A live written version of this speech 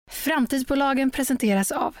Framtidsbolagen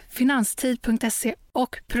presenteras av Finanstid.se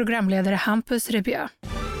och programledare Hampus Rebjö.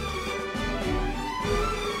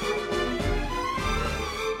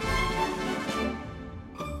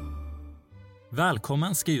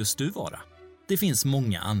 Välkommen ska just du vara. Det finns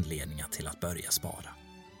många anledningar till att börja spara.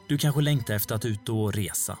 Du kanske längtar efter att ut och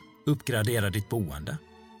resa, uppgradera ditt boende.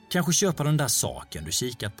 Kanske köpa den där saken du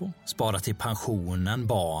kikat på, spara till pensionen,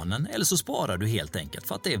 barnen eller så sparar du helt enkelt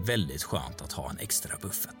för att det är väldigt skönt att ha en extra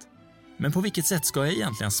buffert. Men på vilket sätt ska jag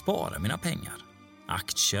egentligen spara mina pengar?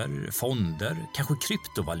 Aktier, fonder, kanske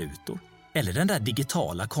kryptovalutor? Eller den där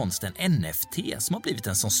digitala konsten NFT som har blivit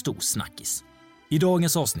en sån stor snackis? I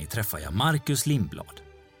dagens avsnitt träffar jag Marcus Lindblad.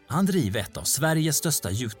 Han driver ett av Sveriges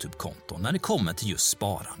största YouTube-konton när det kommer till just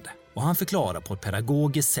sparande. Och han förklarar på ett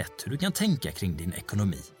pedagogiskt sätt hur du kan tänka kring din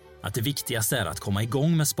ekonomi. Att det viktigaste är att komma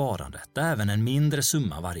igång med sparandet där även en mindre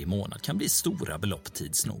summa varje månad kan bli stora belopp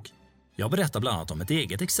tids nog. Jag berättar bland annat om ett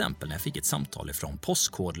eget exempel när jag fick ett samtal ifrån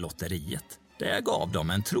Postkodlotteriet. Där jag gav dem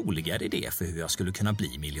en troligare idé för hur jag skulle kunna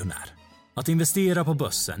bli miljonär. Att investera på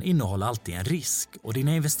börsen innehåller alltid en risk och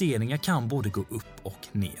dina investeringar kan både gå upp och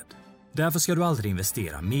ned. Därför ska du aldrig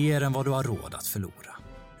investera mer än vad du har råd att förlora.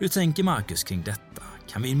 Hur tänker Marcus kring detta?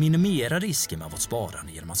 Kan vi minimera risken med vårt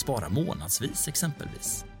sparande genom att spara månadsvis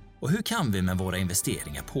exempelvis? Och hur kan vi med våra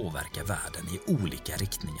investeringar påverka världen i olika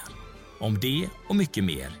riktningar? Om det och mycket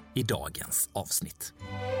mer i dagens avsnitt.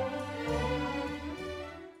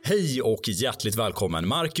 Hej och hjärtligt välkommen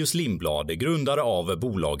Marcus Lindblad, grundare av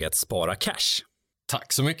bolaget Spara Cash.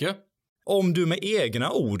 Tack så mycket. Om du med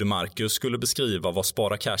egna ord, Marcus, skulle beskriva vad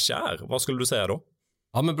Spara Cash är, vad skulle du säga då?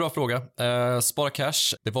 Ja, men bra fråga. Spara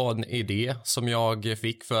Cash, det var en idé som jag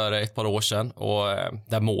fick för ett par år sedan och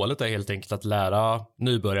där målet är helt enkelt att lära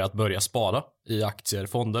nybörjare att börja spara i aktier,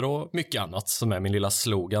 fonder och mycket annat som är min lilla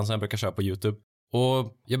slogan som jag brukar köra på YouTube.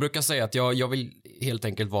 Och jag brukar säga att jag vill helt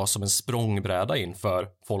enkelt vara som en språngbräda in för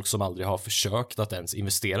folk som aldrig har försökt att ens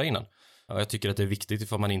investera innan. Och jag tycker att det är viktigt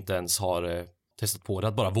ifall man inte ens har testat på det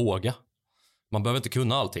att bara våga. Man behöver inte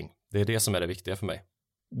kunna allting. Det är det som är det viktiga för mig.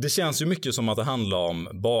 Det känns ju mycket som att det handlar om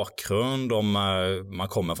bakgrund, om man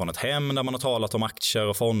kommer från ett hem där man har talat om aktier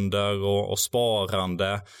och fonder och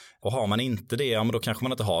sparande. Och har man inte det, ja, men då kanske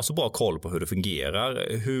man inte har så bra koll på hur det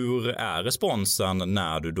fungerar. Hur är responsen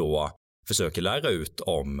när du då försöker lära ut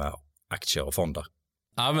om aktier och fonder?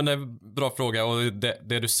 Ja, men det är en bra fråga och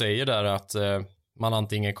det du säger där är att man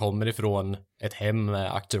antingen kommer ifrån ett hem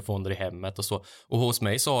med aktier och fonder i hemmet och så. Och hos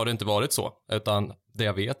mig så har det inte varit så. Utan det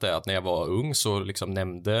jag vet är att när jag var ung så liksom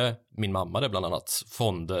nämnde min mamma det bland annat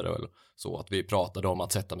fonder och så. Att vi pratade om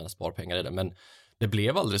att sätta mina sparpengar i det. Men det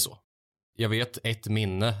blev aldrig så. Jag vet ett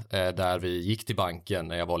minne där vi gick till banken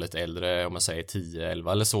när jag var lite äldre, om man säger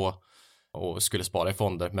 10-11 eller så. Och skulle spara i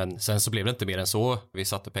fonder, men sen så blev det inte mer än så. Vi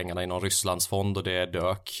satte pengarna i någon Rysslandsfond och det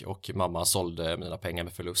dök och mamma sålde mina pengar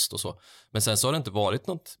med förlust och så. Men sen så har det inte varit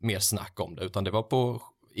något mer snack om det, utan det var på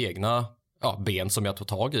egna ben som jag tog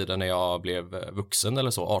tag i det när jag blev vuxen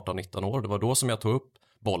eller så, 18-19 år. Det var då som jag tog upp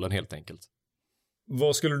bollen helt enkelt.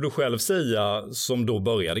 Vad skulle du själv säga som då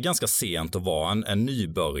började ganska sent och var en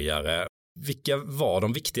nybörjare? Vilka var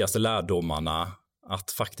de viktigaste lärdomarna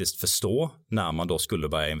att faktiskt förstå när man då skulle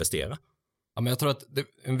börja investera? Ja, men jag tror att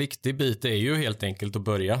en viktig bit är ju helt enkelt att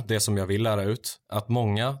börja det som jag vill lära ut. Att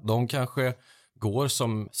många, de kanske går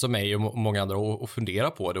som mig och många andra och funderar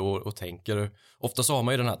på det och tänker. Ofta så har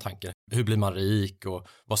man ju den här tanken, hur blir man rik och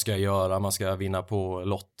vad ska jag göra? Man ska vinna på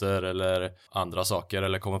lotter eller andra saker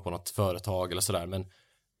eller komma på något företag eller sådär. Men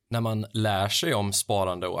när man lär sig om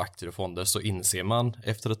sparande och aktier och fonder så inser man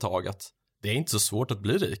efter ett tag att det är inte så svårt att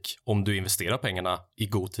bli rik om du investerar pengarna i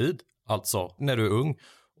god tid. Alltså när du är ung.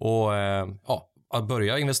 Och att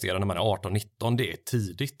börja investera när man är 18-19, det är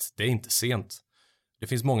tidigt. Det är inte sent. Det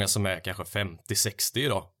finns många som är kanske 50-60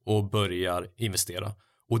 idag och börjar investera.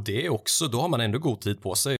 Och det är också, då har man ändå god tid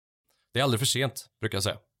på sig. Det är aldrig för sent, brukar jag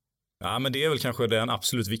säga. Ja, men det är väl kanske den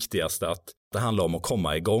absolut viktigaste, att det handlar om att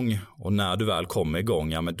komma igång. Och när du väl kommer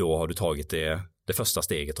igång, ja, men då har du tagit det första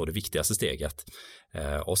steget och det viktigaste steget.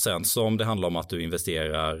 Och sen så om det handlar om att du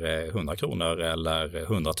investerar 100 kronor eller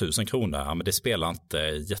 100 000 kronor, ja, men det spelar inte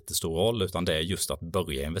jättestor roll, utan det är just att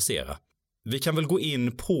börja investera. Vi kan väl gå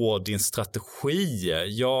in på din strategi.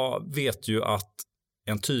 Jag vet ju att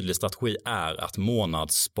en tydlig strategi är att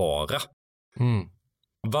månadsspara.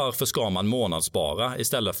 Varför ska man månadsspara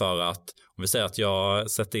istället för att, om vi säger att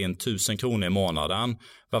jag sätter in 1000 kronor i månaden,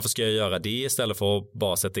 varför ska jag göra det istället för att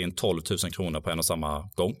bara sätta in 12 000 kronor på en och samma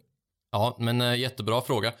gång? Ja, men jättebra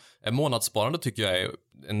fråga. Månadssparande tycker jag är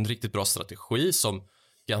en riktigt bra strategi som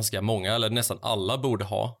ganska många eller nästan alla borde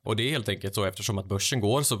ha. Och det är helt enkelt så eftersom att börsen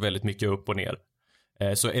går så väldigt mycket upp och ner.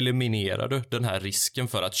 så eliminerar du den här risken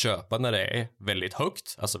för att köpa när det är väldigt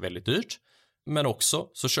högt, alltså väldigt dyrt. Men också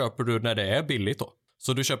så köper du när det är billigt då.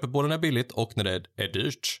 Så du köper både när det är billigt och när det är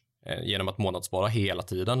dyrt genom att månadsspara hela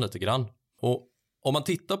tiden lite grann. Och om man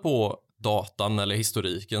tittar på datan eller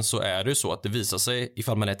historiken så är det ju så att det visar sig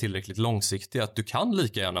ifall man är tillräckligt långsiktig att du kan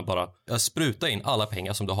lika gärna bara spruta in alla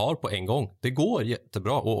pengar som du har på en gång. Det går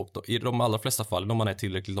jättebra och i de allra flesta fall om man är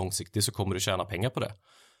tillräckligt långsiktig så kommer du tjäna pengar på det.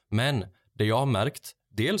 Men det jag har märkt,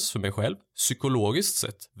 dels för mig själv, psykologiskt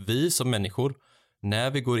sett, vi som människor,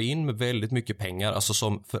 när vi går in med väldigt mycket pengar, alltså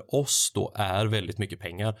som för oss då är väldigt mycket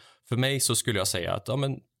pengar. För mig så skulle jag säga att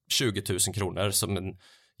 20 000 kronor som en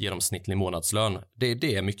genomsnittlig månadslön,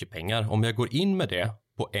 det är mycket pengar. Om jag går in med det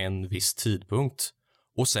på en viss tidpunkt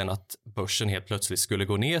och sen att börsen helt plötsligt skulle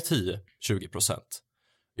gå ner 10-20%,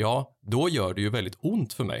 ja, då gör det ju väldigt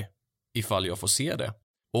ont för mig ifall jag får se det.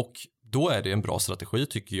 Och då är det en bra strategi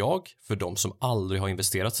tycker jag för de som aldrig har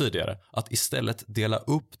investerat tidigare att istället dela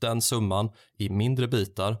upp den summan i mindre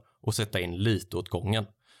bitar och sätta in lite åt gången.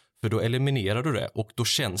 För då eliminerar du det och då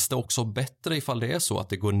känns det också bättre ifall det är så att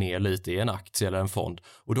det går ner lite i en aktie eller en fond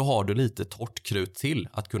och då har du lite torrt krut till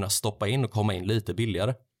att kunna stoppa in och komma in lite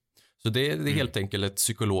billigare. Så det är helt enkelt ett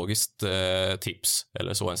psykologiskt tips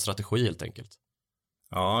eller så, en strategi helt enkelt.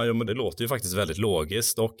 Ja, men det låter ju faktiskt väldigt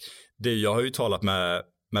logiskt och jag har ju talat med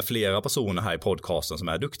flera personer här i podcasten som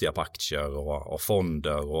är duktiga på aktier och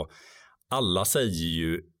fonder och alla säger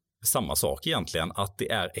ju samma sak egentligen, att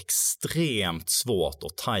det är extremt svårt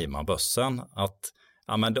att tajma börsen. Att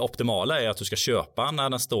men det optimala är att du ska köpa när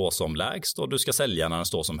den står som lägst och du ska sälja när den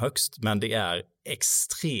står som högst. Men det är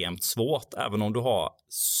extremt svårt även om du har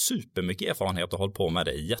supermycket erfarenhet och hållit på med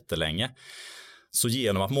det jättelänge. Så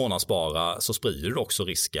genom att månadsspara så sprider du också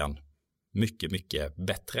risken mycket, mycket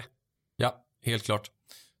bättre. Ja, helt klart.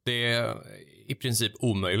 Det är i princip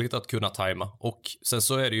omöjligt att kunna tajma. Och sen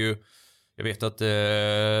så är det ju, jag vet att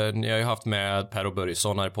jag har ju haft med Per och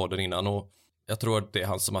Börjesson här i podden innan och jag tror att det är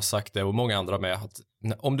han som har sagt det och många andra med att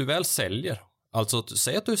om du väl säljer, alltså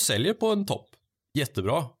säg att du säljer på en topp,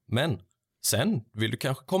 jättebra, men sen vill du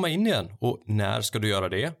kanske komma in igen och när ska du göra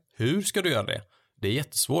det? Hur ska du göra det? Det är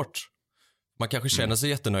jättesvårt. Man kanske känner sig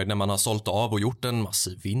jättenöjd när man har sålt av och gjort en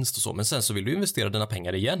massiv vinst och så, men sen så vill du investera dina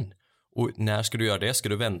pengar igen. Och när ska du göra det? Ska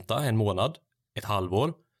du vänta en månad, ett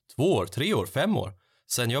halvår, 2 år, 3 år, 5 år?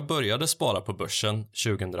 Sen jag började spara på börsen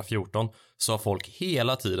 2014 så har folk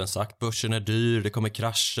hela tiden sagt börsen är dyr, det kommer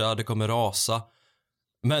krascha, det kommer rasa.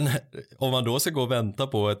 Men om man då ska gå och vänta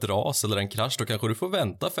på ett ras eller en krasch då kanske du får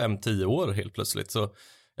vänta 5-10 år helt plötsligt. Så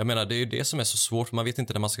jag menar det är ju det som är så svårt, man vet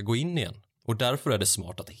inte när man ska gå in igen. Och därför är det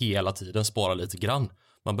smart att hela tiden spara lite grann.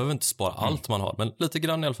 Man behöver inte spara allt man har, men lite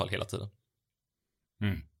grann i alla fall hela tiden.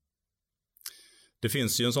 Det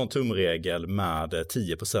finns ju en sån tumregel med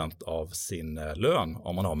 10% av sin lön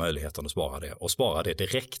om man har möjligheten att spara det. Och spara det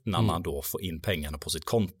direkt när man då får in pengarna på sitt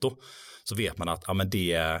konto. Så vet man att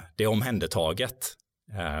det är omhändertaget.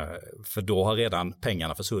 För då har redan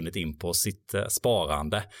pengarna försvunnit in på sitt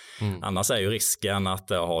sparande. Annars är ju risken att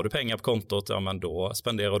har du pengar på kontot, då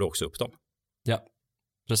spenderar du också upp dem. Ja,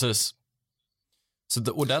 precis.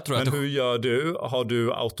 Så, och där tror jag hur gör du? Har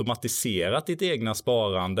du automatiserat ditt egna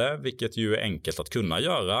sparande, vilket ju är enkelt att kunna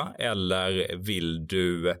göra? Eller vill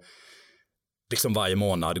du liksom varje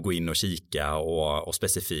månad gå in och kika och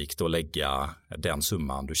specifikt då lägga den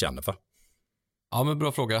summan du känner för? Ja, men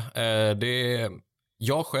bra fråga.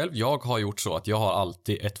 Jag har gjort så att jag har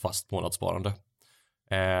alltid ett fast månadssparande.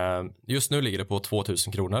 Just nu ligger det på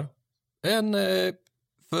 2000 kronor.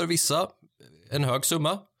 För vissa en hög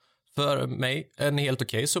summa. För mig en helt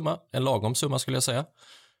okej summa, en lagom summa skulle jag säga.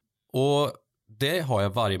 Och det har jag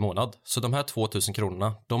varje månad. Så de här 2000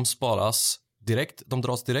 kronorna, de sparas direkt, de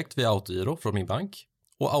dras direkt via autogiro från min bank.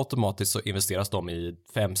 Och automatiskt så investeras de i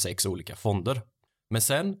 5-6 olika fonder. Men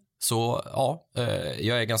sen så,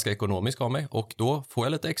 jag är ganska ekonomisk av mig och då får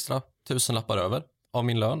jag lite extra 1000-lappar över av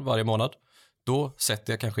min lön varje månad. Då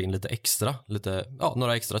sätter jag kanske in lite extra,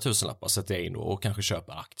 några extra 1000-lappar sätter jag in och kanske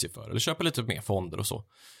köper aktier för. Eller köper lite mer fonder och så.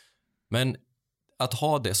 Men att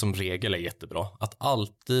ha det som regel är jättebra. Att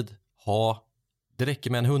alltid det räcker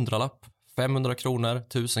med en 100-lapp, 500 kronor,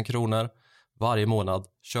 1000 kronor varje månad.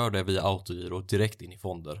 Kör det via autogiro direkt in i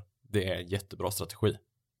fonder. Det är en jättebra strategi.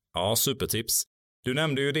 Ja, supertips. Du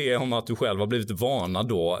nämnde ju det om att du själv har blivit varnad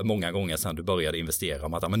då många gånger sedan du började investera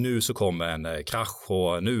om att men nu så kommer en krasch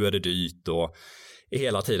och nu är det dyrt och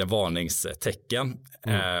hela tiden varningstecken.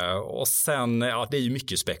 Och sen, det är ju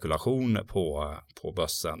mycket spekulation på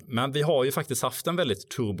börsen. Men vi har ju faktiskt haft en väldigt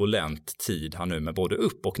turbulent tid här nu med både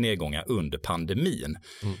upp- och nedgångar under pandemin.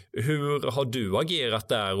 Hur har du agerat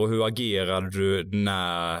där och hur agerade du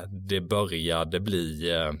när det började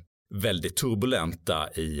bli väldigt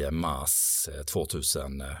turbulenta i mars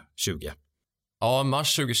 2020? Ja,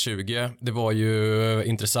 mars 2020, det var ju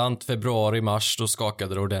intressant. Februari, mars, då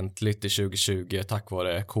skakade det ordentligt i 2020 tack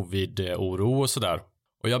vare covid-oro och sådär.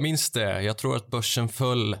 Och jag minns det, jag tror att börsen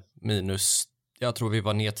föll minus, jag tror vi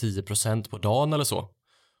var ner 10% på dagen eller så.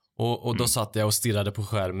 Och då satt jag och stirrade på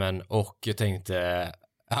skärmen och tänkte,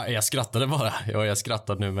 jag skrattade bara. Jag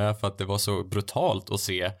skrattade nu med för att det var så brutalt att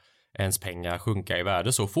se ens pengar sjunka i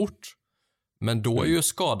värde så fort. Men då är ju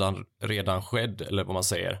skadan redan skedd, eller vad man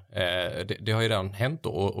säger. Det har ju redan hänt då.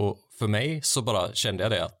 Och för mig så bara kände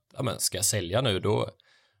jag det att ska jag sälja nu då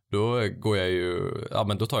går jag ju,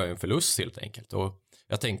 då tar jag en förlust helt enkelt. Och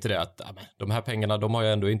jag tänkte det att de här pengarna, de har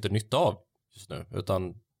jag ändå inte nytta av just nu.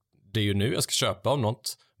 Utan det är ju nu jag ska köpa av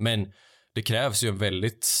något. Men det krävs ju en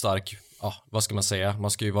väldigt stark, vad ska man säga?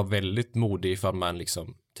 Man ska ju vara väldigt modig för att man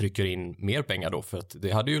liksom trycker in mer pengar då. För att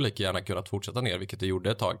det hade ju lika gärna kunnat fortsätta ner, vilket det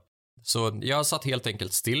gjorde ett tag. Så jag satt helt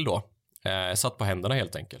enkelt still då. Jag satt på händerna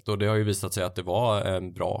helt enkelt. Och det har ju visat sig att det var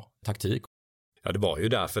en bra taktik. Ja, det var ju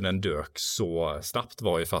därför den dök så snabbt,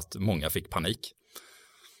 var ju för att många fick panik.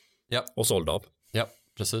 Ja. Och sålde av. Ja,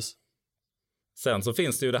 precis. Sen så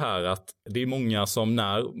finns det ju det här att det är många som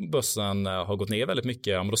när börsen har gått ner väldigt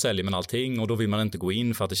mycket, då säljer man allting och då vill man inte gå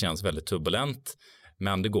in för att det känns väldigt turbulent.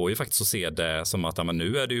 Men det går ju faktiskt att se det som att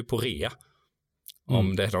nu är det ju på rea.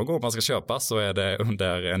 Om det är någon gång man ska köpa så är det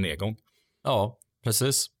under en nedgång. Ja,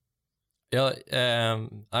 precis.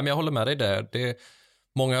 Jag håller med dig där.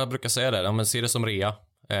 Många brukar säga det, men se det som rea.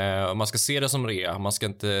 Man ska se det som rea. Man ska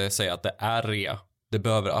inte säga att det är rea. Det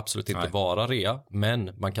behöver absolut inte vara rea,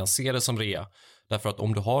 men man kan se det som rea. Därför att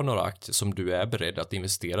om du har några aktier som du är beredd att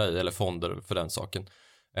investera i, eller fonder för den saken,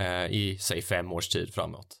 i säg 5 års tid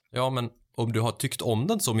framåt. Ja, men om du har tyckt om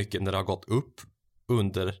den så mycket när det har gått upp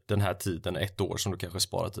under den här tiden, 1 år som du kanske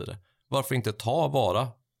sparat i det. Varför inte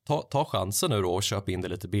ta chansen nu då och köpa in det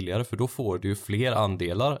lite billigare, för då får du ju fler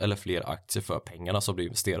andelar eller fler aktier för pengarna som du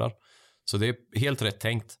investerar. Så det är helt rätt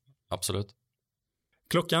tänkt, absolut.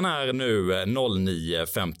 Klockan är nu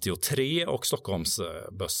 09.53 och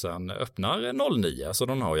Stockholmsbörsen öppnar 09, så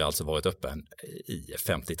den har ju alltså varit öppen i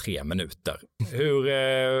 53 minuter. Hur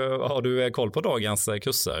har du koll på dagens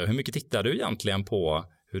kurser? Hur mycket tittar du egentligen på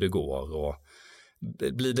hur det går? Och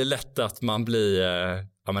blir det lätt att man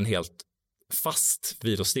blir helt fast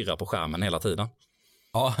vid att stirra på skärmen hela tiden?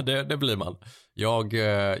 Ja, det blir man. Jag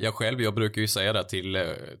brukar ju säga det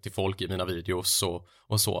till folk i mina videos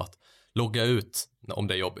och så att logga ut om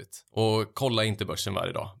det är jobbigt och kolla inte börsen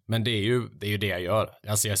varje dag. Men det är ju det jag gör.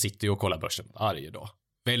 Alltså jag sitter ju och kollar börsen varje dag.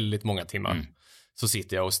 Väldigt många timmar. Så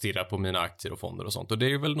sitter jag och stirrar på mina aktier och fonder och sånt. Och det är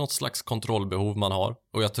ju väl något slags kontrollbehov man har.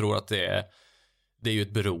 Och jag tror att det är ju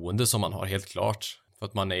ett beroende som man har, helt klart. För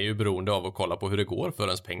att man är ju beroende av att kolla på hur det går för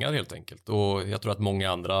ens pengar helt enkelt. Och jag tror att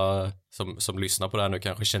många andra som lyssnar på det här nu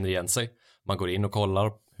kanske känner igen sig. Man går in och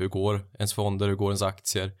kollar hur går ens fonder, hur går ens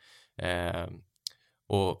aktier.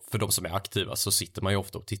 Och för de som är aktiva så sitter man ju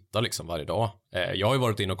ofta och tittar liksom varje dag. Jag har ju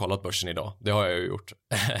varit in och kollat börsen idag. Det har jag ju gjort.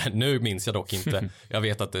 Nu minns jag dock inte. Jag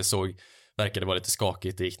vet att verkade vara lite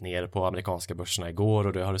skakigt. Det gick ner på amerikanska börserna igår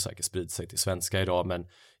och det har det säkert spridit sig till svenska idag. Men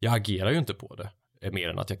jag agerar ju inte på det. Mer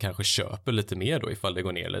än att jag kanske köper lite mer då ifall det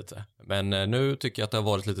går ner lite. Men nu tycker jag att det har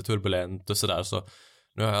varit lite turbulent och sådär. Så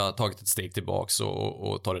nu har jag tagit ett steg tillbaks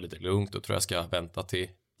och tar det lite lugnt. Och tror jag ska vänta till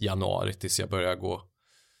januari tills jag börjar gå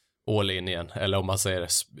all in igen. Eller om man säger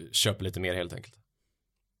köper lite mer helt enkelt.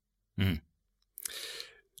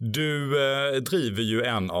 Du driver ju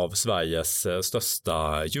en av Sveriges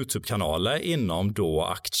största YouTube-kanaler inom då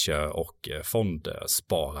aktier och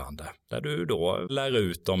fondsparande. Där du då lär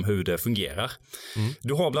ut om hur det fungerar.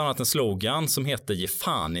 Du har bland annat en slogan som heter "Ge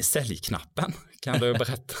fan i säljknappen". Kan du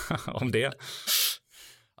berätta om det?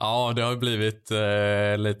 Ja, det har blivit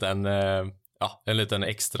en liten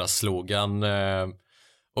extra slogan.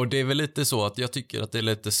 Och det är väl lite så att jag tycker att det är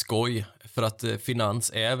lite skoj. För att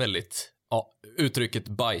finans är väldigt... Ja, uttrycket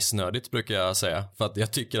bajsnödigt brukar jag säga. För att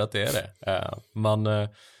jag tycker att det är det.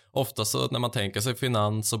 Ofta så när man tänker sig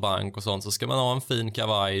finans och bank och sånt så ska man ha en fin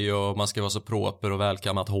kavaj och man ska vara så proper och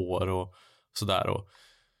välkammat hår och sådär.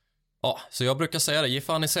 Så jag brukar säga det, ge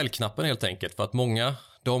fan i säljknappen helt enkelt. För att många,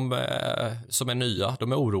 de som är nya,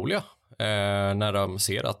 de är oroliga när de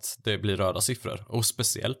ser att det blir röda siffror. Och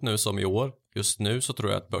speciellt nu som i år. Just nu så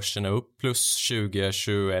tror jag att börsen är upp plus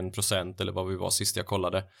 20-21% eller vad vi var sist jag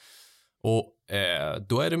kollade. Och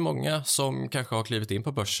då är det många som kanske har klivit in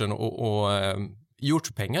på börsen och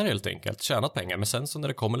gjort pengar helt enkelt, tjänat pengar. Men sen så när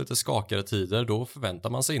det kommer lite skakigare tider, då förväntar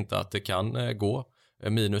man sig inte att det kan gå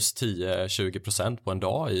minus 10-20% på en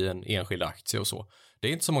dag i en enskild aktie och så. Det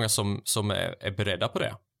är inte så många som är beredda på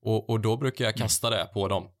det. Och då brukar jag kasta det på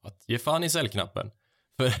dem. Att ge fan i säljknappen.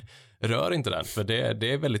 För rör inte den. För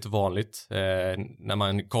det är väldigt vanligt. När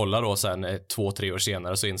man kollar då sen 2-3 år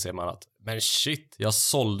senare så inser man att men shit, jag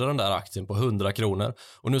sålde den där aktien på 100 kronor.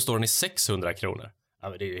 Och nu står den i 600 kronor. Ja,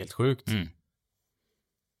 men det är ju helt sjukt.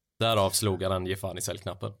 Därav slog jag den ge fan i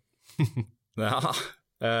säljknappen. Ja.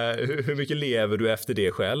 Hur mycket lever du efter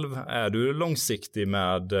det själv? Är du långsiktig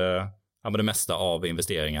med det mesta av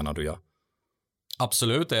investeringarna du gör?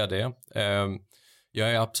 Absolut är det.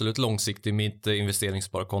 Jag är absolut långsiktig. Mitt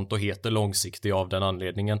investeringssparkonto heter långsiktig av den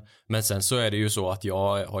anledningen. Men sen så är det ju så att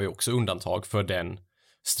jag har ju också undantag för den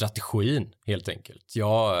strategin helt enkelt.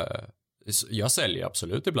 Jag säljer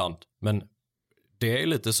absolut ibland. Men det är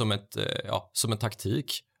lite som en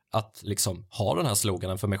taktik att liksom ha den här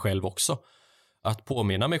sloganen för mig själv också. Att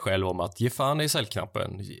påminna mig själv om att ge fan i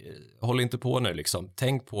säljknappen. Håll inte på nu liksom.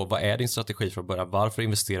 Tänk på vad är din strategi från början. Varför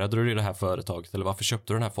investerade du i det här företaget? Eller varför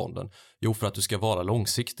köpte du den här fonden? Jo, för att du ska vara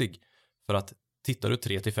långsiktig. För att tittar du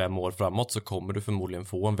 3-5 år framåt så kommer du förmodligen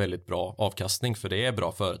få en väldigt bra avkastning. För det är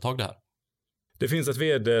bra företag det här. Det finns ett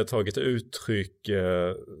vedertaget uttryck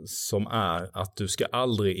som är att du ska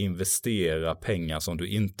aldrig investera pengar som du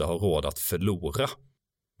inte har råd att förlora.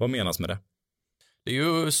 Vad menas med det? Det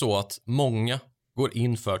är ju så att många går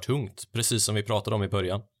in för tungt, precis som vi pratade om i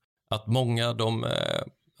början. Att många,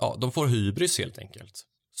 de får hybris helt enkelt.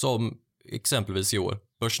 Som exempelvis i år.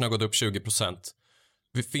 Börsen har gått upp 20%.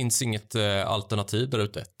 Det finns inget alternativ där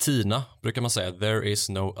ute. TINA brukar man säga, there is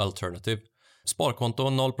no alternative. Sparkonto,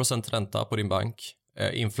 0% ränta på din bank.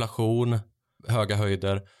 Inflation, höga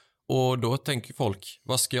höjder. Och då tänker folk,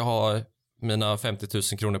 vad ska jag ha mina 50 000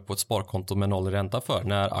 kronor på ett sparkonto med 0 ränta för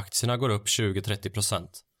när aktierna går upp 20-30%.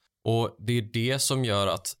 Och det är det som gör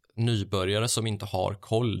att nybörjare som inte har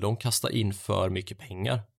koll, de kastar in för mycket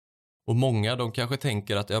pengar. Och många, de kanske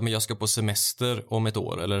tänker att men jag ska på semester om ett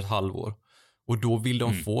år eller ett halvår. Och då vill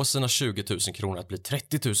de få sina 20 000 kronor att bli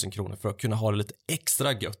 30 000 kronor för att kunna ha det lite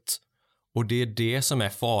extra gött. Och det är det som är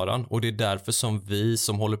faran. Och det är därför som vi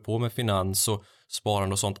som håller på med finans och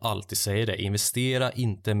sparande och sånt alltid säger det. Investera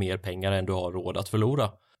inte mer pengar än du har råd att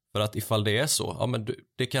förlora. För att ifall det är så, men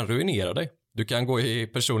det kan ruinera dig. Du kan gå i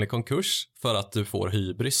personlig konkurs för att du får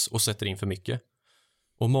hybris och sätter in för mycket.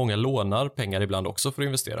 Och många lånar pengar ibland också för att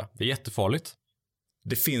investera. Det är jättefarligt.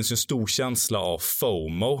 Det finns en stor känsla av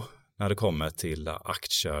FOMO när det kommer till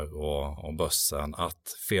aktier och börsen.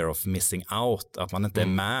 Att fear of missing out, att man inte är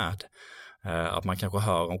med. Att man kanske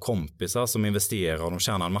hör om kompisar som investerar och de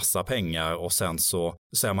tjänar en massa pengar och sen så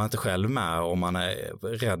är man inte själv med och man är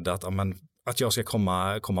rädd att jag ska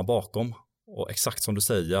komma bakom. Och exakt som du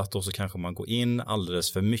säger, att då så kanske man går in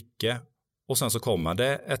alldeles för mycket och sen så kommer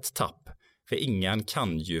det ett tapp. För ingen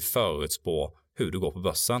kan ju förutspå hur det går på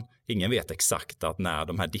börsen. Ingen vet exakt att när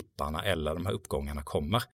de här dipparna eller de här uppgångarna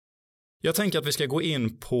kommer. Jag tänker att vi ska gå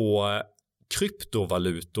in på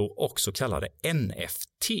kryptovalutor och så kallade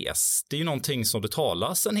NFTs. Det är ju någonting som det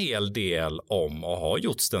talas en hel del om och har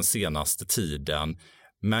gjorts den senaste tiden.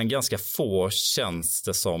 Men ganska få känns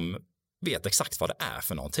det som vet exakt vad det är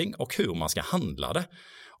för någonting och hur man ska handla det.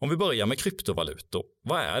 Om vi börjar med kryptovalutor,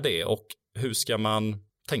 vad är det och hur ska man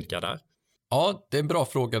tänka där? Ja, det är en bra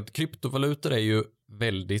fråga. Kryptovalutor är ju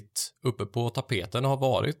väldigt uppe på tapeten och har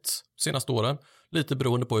varit senaste åren. Lite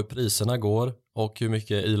beroende på hur priserna går och hur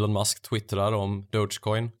mycket Elon Musk twittrar om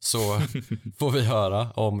Dogecoin så får vi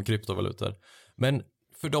höra om kryptovalutor. Men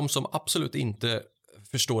för de som absolut inte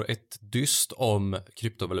förstår ett dyst om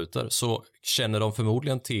kryptovalutor så känner de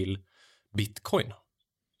förmodligen till Bitcoin.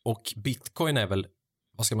 Och Bitcoin är väl,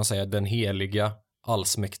 vad ska man säga, den heliga,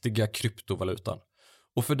 allsmäktiga kryptovalutan.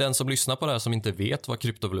 Och för den som lyssnar på det här som inte vet vad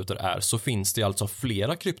kryptovalutor är så finns det alltså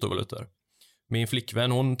flera kryptovalutor. Min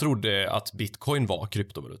flickvän, hon trodde att Bitcoin var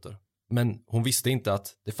kryptovalutor. Men hon visste inte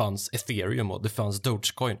att det fanns Ethereum och det fanns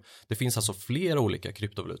Dogecoin. Det finns alltså flera olika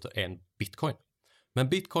kryptovalutor än Bitcoin. Men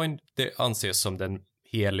Bitcoin, det anses som den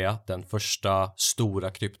heliga, den första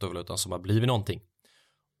stora kryptovalutan som har blivit någonting.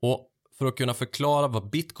 Och för att kunna förklara vad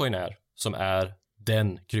Bitcoin är, som är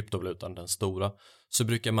den kryptovalutan, den stora, så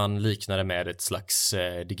brukar man likna det med ett slags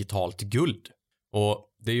digitalt guld.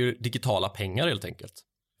 Och det är ju digitala pengar helt enkelt.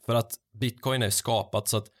 För att Bitcoin är skapat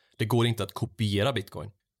så att det går inte att kopiera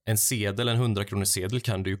Bitcoin. En sedel, en 100-kronors sedel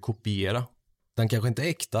kan du ju kopiera. Den kanske inte är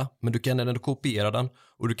äkta, men du kan ändå kopiera den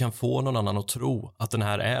och du kan få någon annan att tro att den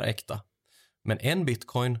här är äkta. Men en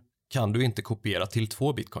Bitcoin kan du inte kopiera till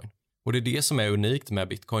 2 Bitcoin. Och det är det som är unikt med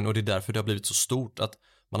Bitcoin, och det är därför det har blivit så stort, att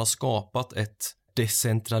man har skapat ett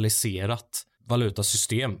decentraliserat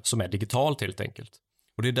valutasystem som är digitalt helt enkelt.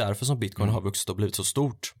 Och det är därför som Bitcoin har vuxit och blivit så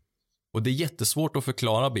stort. Och det är jättesvårt att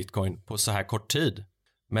förklara Bitcoin på så här kort tid.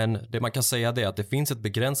 Men det man kan säga är att det finns ett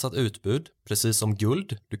begränsat utbud, precis som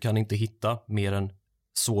guld. Du kan inte hitta mer än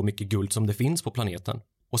så mycket guld som det finns på planeten.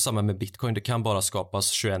 Och samma med Bitcoin, det kan bara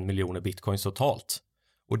skapas 21 miljoner Bitcoins totalt.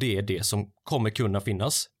 Och det är det som kommer kunna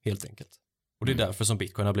finnas helt enkelt. Och det är därför som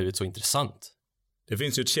Bitcoin har blivit så intressant. Det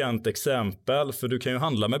finns ju ett känt exempel, för du kan ju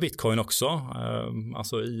handla med Bitcoin också,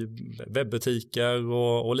 alltså i webbutiker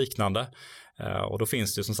och liknande. Och då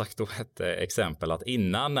finns det ju som sagt då ett exempel att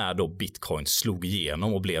innan när då Bitcoin slog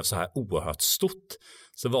igenom och blev så här oerhört stort,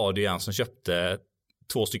 så var det ju en som köpte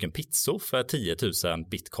 2 stycken pizzor för 10 000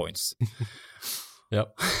 Bitcoins.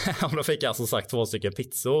 Ja. Och då fick jag som sagt 2 stycken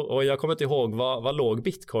pizzor, och jag kommer inte ihåg vad låg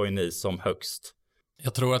Bitcoin i som högst.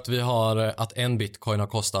 Jag tror att vi har att en Bitcoin har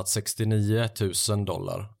kostat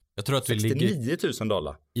 $69,000. Jag tror att vi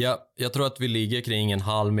 $69,000? Ja, jag tror att vi ligger kring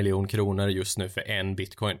 500 000 kronor just nu för en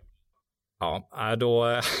Bitcoin. Ja,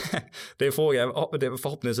 då det är frågan.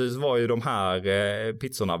 Förhoppningsvis var ju de här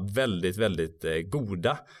pizzorna väldigt, väldigt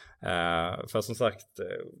goda. För som sagt,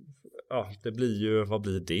 ja, det blir ju, vad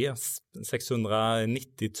blir det?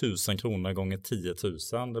 690 000 kronor gånger 10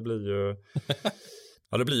 000. Det blir ju...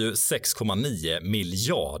 Ja, det blir ju 6,9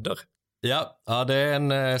 miljarder. Ja, det är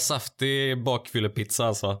en saftig bakfyllepizza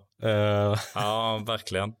alltså. Ja,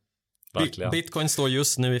 verkligen. Bitcoin står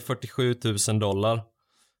just nu i $47,000.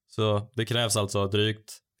 Så det krävs alltså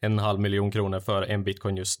drygt 500 000 kronor för en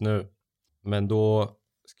Bitcoin just nu. Men då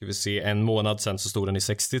ska vi se, en månad sen så stod den i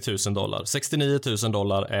 $60,000.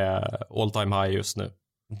 $69,000 är all time high just nu.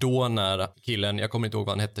 Då när killen, jag kommer inte ihåg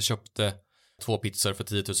vad han hette, köpte 2 pizzor för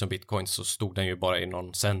 10 000 bitcoins, så stod den ju bara i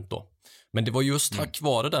någon cent då. Men det var just tack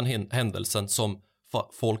vare den händelsen som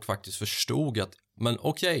folk faktiskt förstod att, men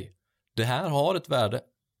okej, det här har ett värde,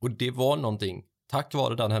 och det var någonting. Tack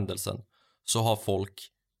vare den händelsen så har folk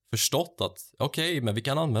förstått att okej, men vi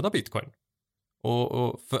kan använda Bitcoin.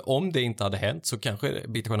 Och för om det inte hade hänt så kanske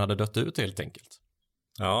Bitcoin hade dött ut helt enkelt.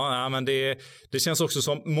 Ja, men det känns också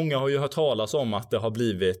som, många har ju hört talas om att det har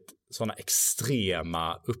blivit sådana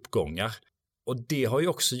extrema uppgångar. Och det har ju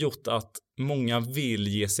också gjort att många vill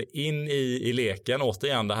ge sig in i leken.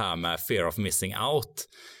 Återigen det här med fear of missing out.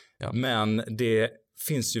 Ja. Men det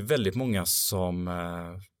finns ju väldigt många som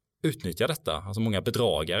utnyttjar detta. Alltså många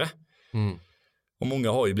bedragare. Och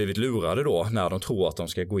många har ju blivit lurade då när de tror att de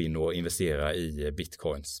ska gå in och investera i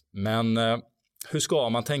bitcoins. Men hur ska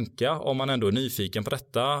man tänka om man ändå är nyfiken på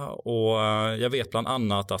detta? Och jag vet bland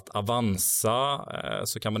annat att Avanza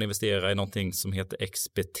så kan man investera i någonting som heter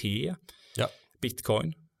XBT. Ja.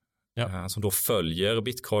 Bitcoin. Ja. Som då följer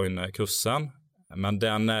bitcoinkursen. Men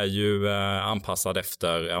den är ju anpassad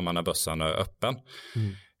efter när börsen är öppen.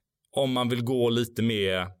 Om man vill gå lite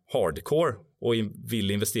mer hardcore och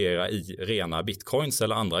vill investera i rena bitcoins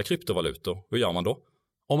eller andra kryptovalutor, hur gör man då?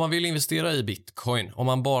 Om man vill investera i bitcoin, om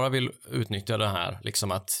man bara vill utnyttja det här,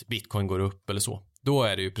 liksom att bitcoin går upp eller så, då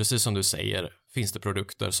är det ju precis som du säger, finns det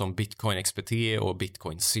produkter som Bitcoin XBT och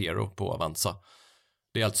Bitcoin Zero på Avanza.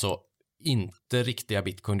 Det är alltså inte riktiga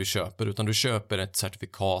bitcoin du köper, utan du köper ett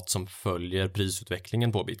certifikat som följer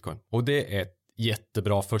prisutvecklingen på bitcoin. Och det är ett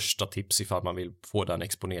jättebra första tips ifall man vill få den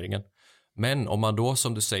exponeringen. Men om man då,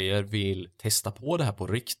 som du säger, vill testa på det här på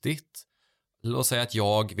riktigt, låt säga att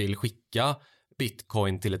jag vill skicka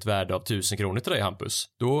bitcoin till ett värde av 1000 kronor till dig, Hampus,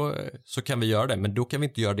 då så kan vi göra det, men då kan vi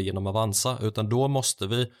inte göra det genom Avanza, utan då måste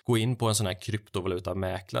vi gå in på en sån här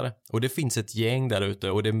kryptovalutamäklare. Och det finns ett gäng där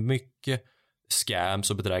ute, och det är mycket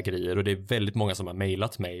scams och bedrägerier, och det är väldigt många som har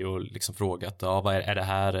mejlat mig och liksom frågat, ja, vad är det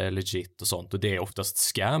här legit och sånt, och det är oftast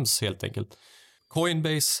scams helt enkelt.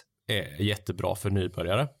 Coinbase är jättebra för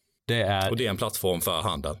nybörjare. Och det är en plattform för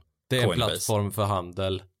handel. Det är Coinbase. En plattform för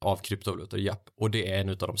handel av kryptovalutor, japp. Och det är en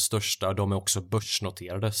av de största. De är också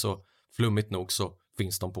börsnoterade, så flummigt nog så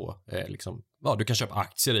finns de på du kan köpa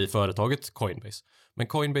aktier i företaget Coinbase. Men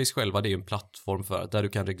Coinbase själva, det är en plattform för där du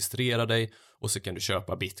kan registrera dig och så kan du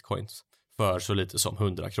köpa bitcoins för så lite som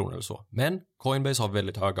 100 kronor eller så. Men Coinbase har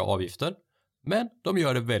väldigt höga avgifter, men de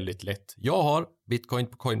gör det väldigt lätt. Jag har bitcoin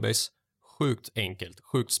på Coinbase. Sjukt enkelt,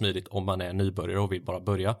 sjukt smidigt om man är nybörjare och vill bara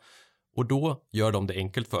börja. Och då gör de det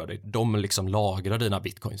enkelt för dig. De liksom lagrar dina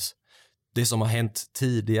bitcoins. Det som har hänt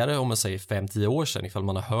tidigare, om man säger 5-10 år sedan, ifall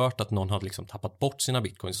man har hört att någon har liksom tappat bort sina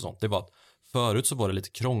bitcoins och sånt, det var att förut så var det lite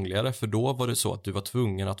krångligare, för då var det så att du var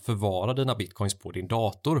tvungen att förvara dina bitcoins på din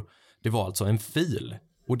dator. Det var alltså en fil,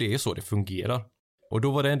 och det är så det fungerar. Och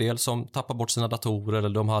då var det en del som tappade bort sina datorer, eller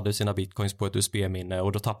de hade sina bitcoins på ett USB-minne,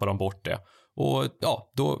 och då tappade de bort det. Och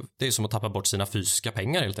ja, då, det är som att tappa bort sina fysiska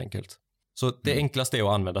pengar helt enkelt. Så det enklaste är att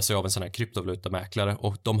använda sig av en sån här kryptovalutamäklare,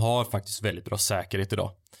 och de har faktiskt väldigt bra säkerhet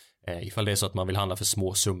idag. Ifall det är så att man vill handla för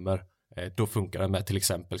små summor, då funkar det med till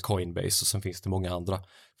exempel Coinbase, och sen finns det många andra. Det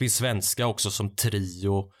finns svenska också som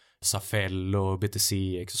Trio, Safell och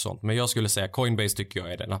BTCX och sånt. Men jag skulle säga Coinbase tycker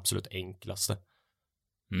jag är den absolut enklaste.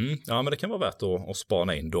 Ja, men det kan vara värt att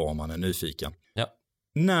spana in då om man är nyfiken. Ja.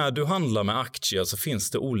 När du handlar med aktier så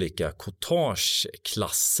finns det olika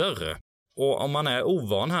courtageklasser. Och om man är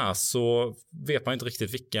ovan här så vet man inte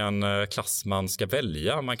riktigt vilken klass man ska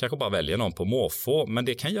välja. Man kanske bara väljer någon på måfå, men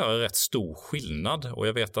det kan göra rätt stor skillnad. Och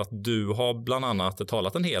jag vet att du har bland annat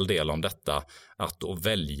talat en hel del om detta, att då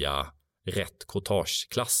välja rätt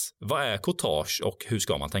courtageklass. Vad är courtage och hur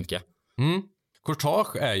ska man tänka?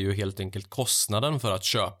 Courtage är ju helt enkelt kostnaden för att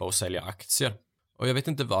köpa och sälja aktier. Och jag vet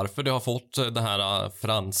inte varför det har fått det här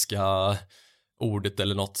franska ordet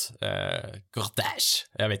eller något. Courtage.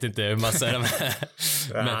 Jag vet inte hur man säger det.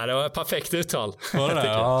 Men det var ett perfekt uttal. Var det?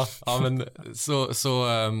 Ja, men så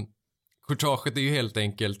courtaget är ju helt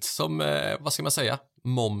enkelt som, vad ska man säga,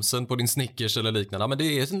 momsen på din Snickers eller liknande. Men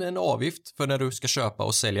det är en avgift för när du ska köpa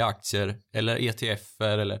och sälja aktier eller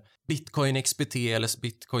ETFer eller Bitcoin XBT eller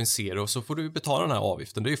Bitcoin Zero, så får du betala den här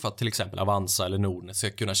avgiften. Det är ju för att till exempel Avanza eller Nordnet ska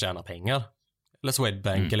kunna tjäna pengar. Eller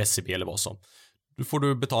Swedbank eller SEB eller vad som. Då får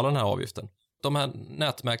du betala den här avgiften. De här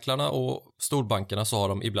nätmäklarna och storbankerna, så har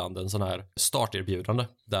de ibland en sån här starterbjudande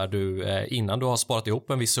där du innan du har sparat ihop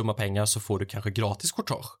en viss summa pengar så får du kanske gratis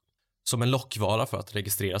courtage som en lockvara för att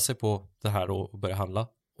registrera sig på det här och börja handla.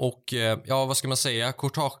 Och ja, vad ska man säga?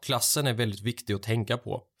 Courtageklassen är väldigt viktig att tänka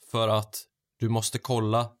på, för att du måste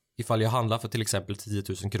kolla ifall jag handlar för till exempel 10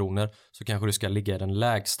 000 kronor, så kanske du ska ligga i den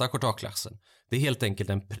lägsta courtageklassen. Det är helt enkelt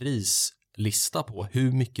en prislista på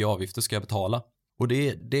hur mycket avgifter ska jag betala. Och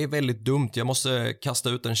det är väldigt dumt. Jag måste kasta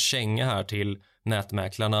ut en känga här till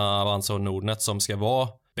nätmäklarna Avanza och Nordnet som ska vara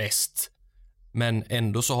bäst. Men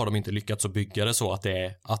ändå så har de inte lyckats att bygga det så att det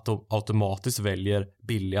är att de automatiskt väljer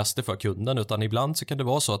billigaste för kunden, utan ibland så kan det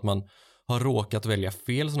vara så att man har råkat välja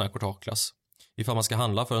fel sån här courtageklass. Ifall man ska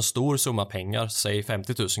handla för en stor summa pengar, säg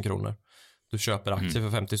 50 000 kronor. Du köper aktier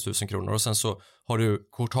för 50 000 kronor och sen så har du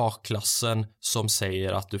courtageklassen som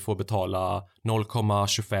säger att du får betala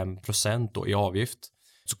 0,25% då i avgift.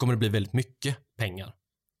 Så kommer det bli väldigt mycket pengar.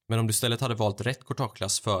 Men om du istället hade valt rätt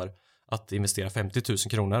courtageklass för att investera 50 000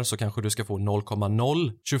 kronor, så kanske du ska få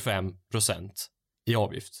 0,025% i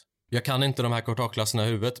avgift. Jag kan inte de här courtageklasserna i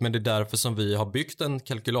huvudet, men det är därför som vi har byggt en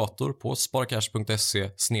kalkylator på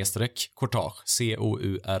sparcash.se/courtage,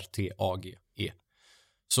 COURTAGE.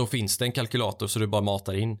 Så finns det en kalkylator så du bara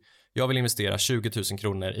matar in. Jag vill investera 20 000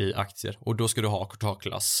 kronor i aktier, och då ska du ha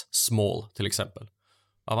courtageklass small till exempel.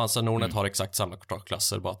 Avanza Nordnet har exakt samma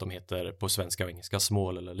courtageklasser, bara att de heter på svenska och engelska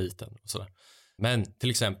small eller liten och sådär. Men till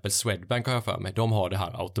exempel Swedbank har jag för mig, de har det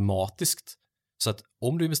här automatiskt. Så att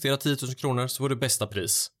om du investerar 10 000 kronor så får du bästa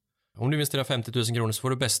pris. Om du investerar 50 000 kronor så får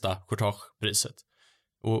du bästa courtagepriset.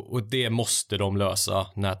 Och det måste de lösa,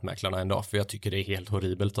 nätmäklarna, en dag. För jag tycker det är helt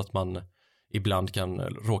horribelt att man ibland kan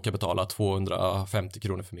råka betala 250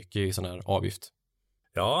 kronor för mycket i sån här avgift.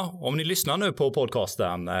 Ja, om ni lyssnar nu på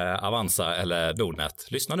podcasten Avanza eller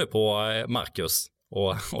Nordnet, lyssna nu på Marcus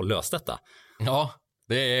och lös detta. Ja,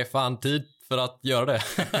 det är fan tid för att göra det.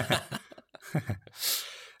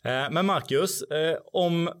 Men Marcus,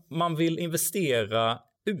 om man vill investera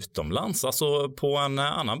utomlands, alltså på en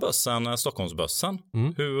annan börs än Stockholmsbörsen,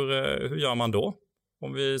 hur gör man då?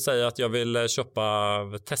 Om vi säger att jag vill köpa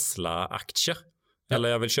Tesla-aktier eller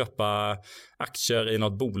jag vill köpa aktier i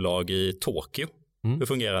något bolag i Tokyo. Hur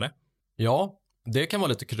fungerar det? Ja, det kan vara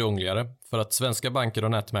lite krångligare, för att svenska banker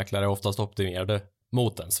och nätmäklare är oftast optimerade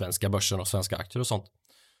mot den svenska börsen och svenska aktier och sånt.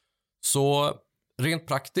 Så rent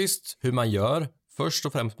praktiskt hur man gör, först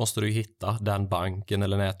och främst måste du hitta den banken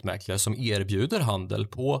eller nätmäklare som erbjuder handel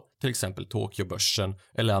på till exempel Tokyobörsen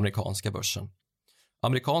eller amerikanska börsen.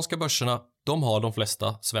 Amerikanska börserna, de har de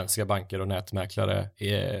flesta svenska banker och nätmäklare,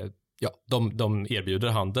 de erbjuder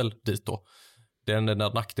handel dit då. Den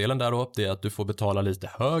nackdelen där då, det är att du får betala lite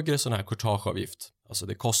högre sån här courtageavgift. Alltså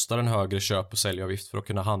det kostar en högre köp- och säljavgift för att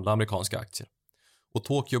kunna handla amerikanska aktier. Och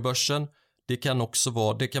Tokyobörsen, det kan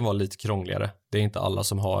vara lite krångligare. Det är inte alla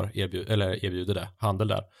som har erbjuder det, handel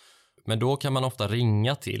där. Men då kan man ofta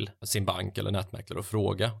ringa till sin bank eller nätmäklare och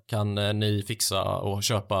fråga, kan ni fixa och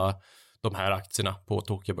köpa de här aktierna på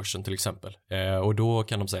Tokyobörsen till exempel. Och då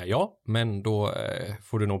kan de säga ja, men då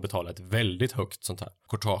får du nog betala ett väldigt högt sånt här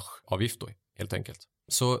courtageavgift då helt enkelt.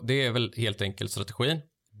 Så det är väl helt enkelt strategin.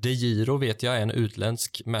 DeGiro vet jag är en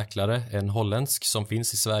utländsk mäklare, en holländsk som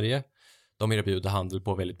finns i Sverige. De erbjuder handel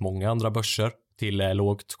på väldigt många andra börser till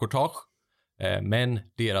lågt courtage. Men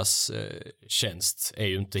deras tjänst är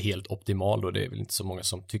ju inte helt optimal och det är väl inte så många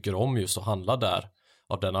som tycker om just att handla där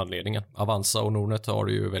av den anledningen. Avanza och Nordnet har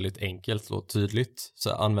det ju väldigt enkelt och tydligt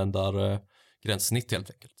så användargränssnitt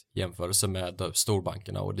helt enkelt jämförelse med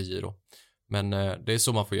storbankerna och Giro. Men det är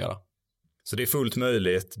så man får göra. Så det är fullt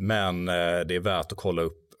möjligt, men det är värt att kolla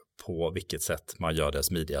upp på vilket sätt man gör det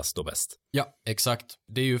smidigast och bäst. Ja, exakt.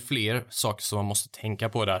 Det är ju fler saker som man måste tänka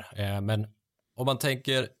på där. Men om man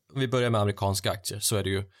tänker, om vi börjar med amerikanska aktier så är det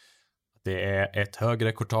ju det är ett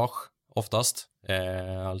högre courtage oftast.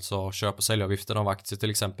 Alltså köp- och säljavgiften av aktier till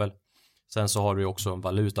exempel. Sen så har du ju också en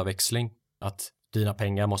valutaväxling. Att dina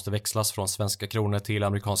pengar måste växlas från svenska kronor till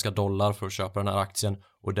amerikanska dollar för att köpa den här aktien.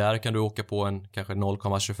 Och där kan du åka på en kanske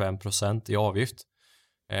 0,25% i avgift.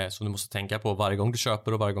 Som du måste tänka på varje gång du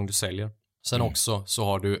köper och varje gång du säljer. Sen också så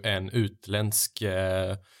har du en utländsk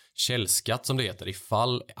källskatt som det heter.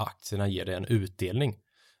 Ifall aktierna ger dig en utdelning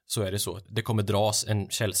så är det så. Det kommer dras en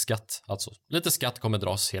källskatt. Alltså lite skatt kommer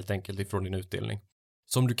dras helt enkelt ifrån din utdelning.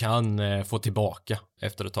 Som du kan få tillbaka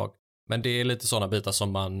efter ett tag. Men det är lite sådana bitar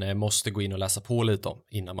som man måste gå in och läsa på lite om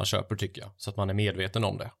innan man köper tycker jag. Så att man är medveten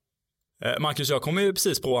om det. Marcus, jag kommer ju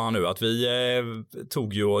precis på här nu att vi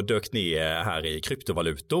tog ju och dök ner här i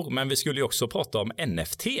kryptovalutor, men vi skulle ju också prata om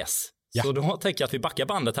NFTs. Ja. Så då tänker jag att vi backar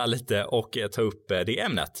bandet här lite och tar upp det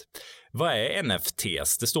ämnet. Vad är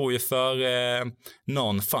NFTs? Det står ju för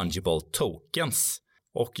Non-Fungible Tokens.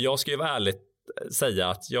 Och jag ska ju vara ärligt säga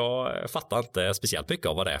att jag fattar inte speciellt mycket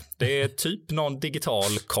av vad det är. Det är typ någon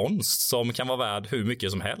digital konst som kan vara värd hur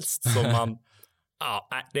mycket som helst. Som man,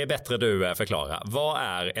 det är bättre du förklara. Vad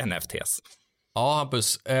är NFTs? Ja,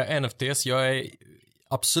 Hampus, NFTs, jag är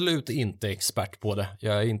absolut inte expert på det.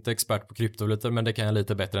 Jag är inte expert på kryptovalutor, men det kan jag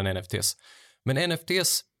lite bättre än NFTs. Men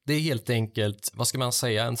NFTs, det är helt enkelt, vad ska man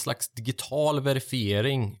säga, en slags digital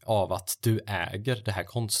verifiering av att du äger det här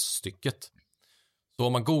konststycket. Så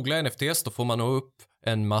om man googlar NFTs då får man nog upp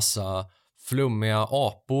en massa flummiga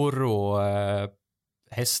apor och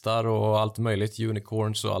hästar och allt möjligt,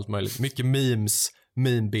 unicorns och allt möjligt. Mycket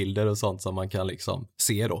meme-bilder och sånt som man kan liksom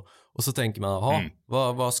se då. Och så tänker man,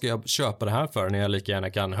 vad ska jag köpa det här för när jag lika gärna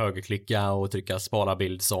kan högerklicka och trycka spara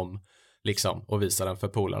bild som liksom och visa den för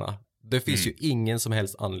polarna. Det finns ju ingen som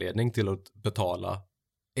helst anledning till att betala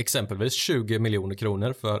exempelvis 20 miljoner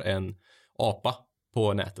kronor för en apa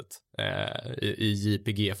på nätet i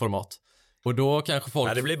JPG-format. Och då kanske folk...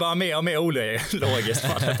 Ja, det blir bara mer och mer ologiskt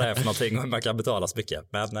vad detta är för någonting och man kan betala så mycket.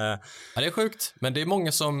 Men, ja, det är sjukt, men det är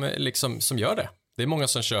många som gör det. Det är många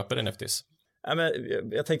som köper NFTs. Ja, men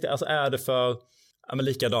jag tänkte, alltså är det för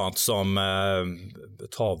likadant som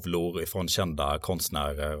tavlor från kända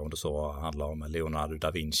konstnärer, om det så handlar om Leonardo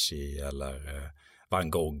da Vinci eller Van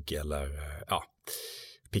Gogh eller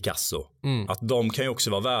Picasso. Att de kan ju också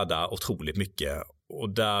vara värda otroligt mycket. Och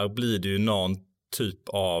där blir det ju någon typ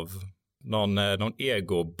av någon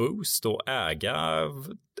ego-boost att äga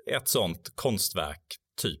ett sånt konstverk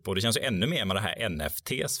typ. Och det känns ju ännu mer med det här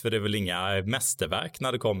NFTs, för det är väl inga mästerverk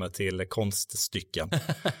när det kommer till konststycken.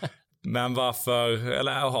 Men varför,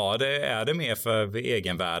 eller är det mer för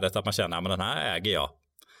egenvärdet att man känner att den här äger jag.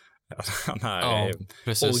 Den här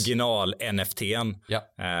original NFT:n.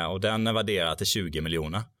 Ja. Och den är värderad till 20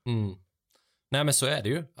 miljoner. Nej, men så är det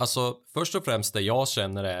ju. Alltså först och främst det jag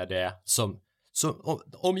känner är det som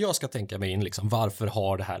om jag ska tänka mig in liksom, varför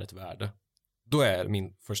har det här ett värde? Då är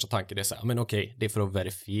min första tanke det så här, men okej, det är för att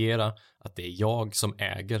verifiera att det är jag som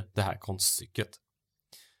äger det här konststycket.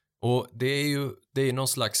 Och det är någon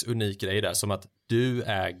slags unik grej där, som att du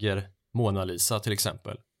äger Mona Lisa till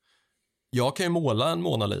exempel. Jag kan ju måla en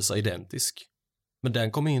Mona Lisa identisk, men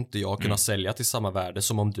den kommer inte jag kunna sälja till samma värde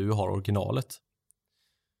som om du har originalet.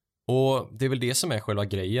 Och det är väl det som är själva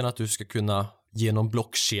grejen, att du ska kunna genom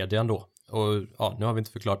blockkedjan då. Och nu har vi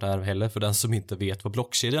inte förklarat det här heller för den som inte vet vad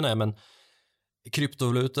blockkedjan är, men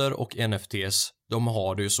kryptovalutor och NFTs, de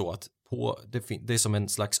har det ju så att det är som en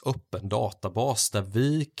slags öppen databas där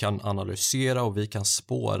vi kan analysera och vi kan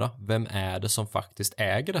spåra vem är det som faktiskt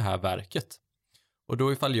äger det här verket. Och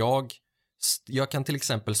då ifall jag kan till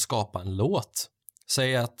exempel skapa en låt.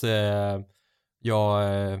 Säg att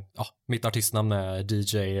mitt artistnamn är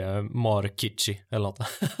DJ Markichi eller något.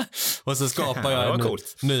 Och så skapar jag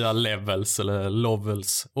nya levels eller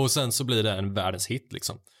lovels. Och sen så blir det en världens hit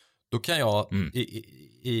liksom. Då kan jag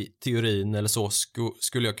i teorin eller så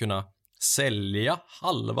skulle jag kunna sälja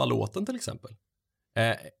halva låten till exempel.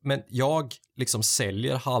 Men jag liksom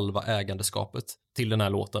säljer halva ägandeskapet till den här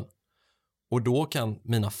låten. Och då kan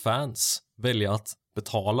mina fans välja att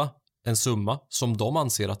betala en summa som de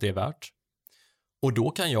anser att det är värt. Och då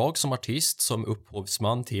kan jag som artist, som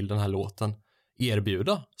upphovsman till den här låten,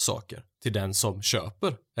 erbjuda saker till den som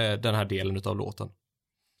köper den här delen av låten.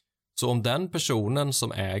 Så om den personen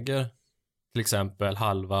som äger till exempel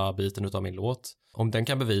halva biten av min låt, om den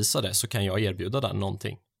kan bevisa det så kan jag erbjuda den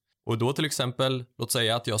någonting. Och då till exempel, låt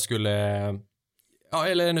säga att jag skulle,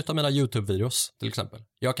 eller en av mina YouTube-videos till exempel.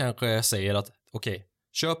 Jag kanske säger att okej,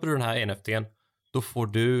 köper du den här NFT:n, då får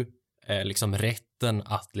du liksom rätten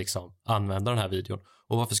att liksom använda den här videon.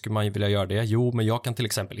 Och varför skulle man vilja göra det? Jo, men jag kan till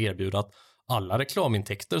exempel erbjuda att alla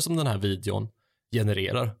reklamintäkter som den här videon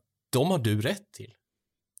genererar, de har du rätt till.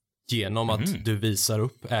 Genom att du visar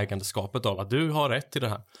upp ägandeskapet av att du har rätt till det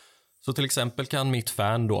här. Så till exempel kan mitt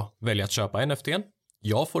fan då välja att köpa NFT:n.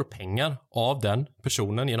 Jag får pengar av den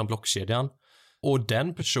personen genom blockkedjan. Och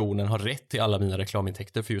den personen har rätt till alla mina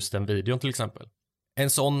reklamintäkter för just den videon till exempel. En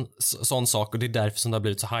sån sak, och det är därför som det har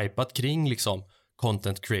blivit så hypat kring liksom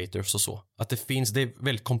content creators och så. Att det är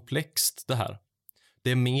väldigt komplext det här.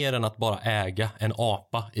 Det är mer än att bara äga en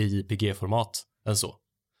apa i JPG-format än så.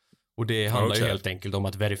 Och det handlar ju helt enkelt om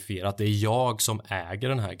att verifiera att det är jag som äger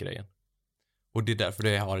den här grejen. Och det är därför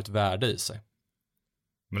det har ett värde i sig.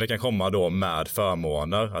 Men det kan komma då med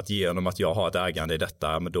förmåner, att genom att jag har ett ägande i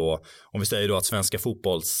detta, men då, om vi säger då att svenska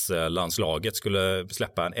fotbollslandslaget skulle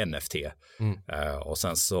släppa en NFT och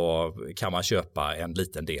sen så kan man köpa en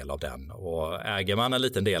liten del av den, och äger man en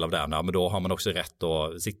liten del av den, men då har man också rätt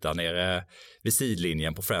att sitta nere vid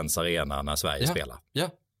sidlinjen på Friends Arena när Sverige spelar. Ja,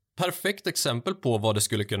 perfekt exempel på vad det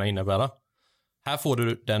skulle kunna innebära. Här får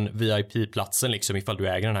du den VIP-platsen liksom ifall du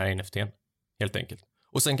äger den här NFT:n, helt enkelt.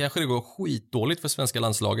 Och sen kanske det går skitdåligt för svenska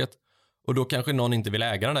landslaget. Och då kanske någon inte vill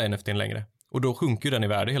äga den där NFT:n längre. Och då sjunker den i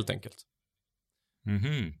värde helt enkelt.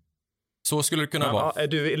 Så skulle det kunna vara. Är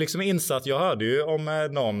du liksom insatt? Jag hörde ju om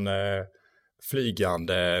någon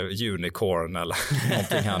flygande unicorn eller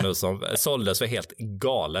någonting här nu som såldes för helt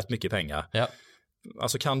galet mycket pengar. Ja.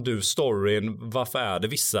 Alltså kan du storyn, varför är det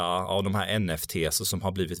vissa av de här NFTs som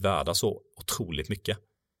har blivit värda så otroligt mycket?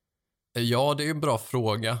 Ja, det är en bra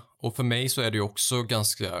fråga. Och för mig så är det ju också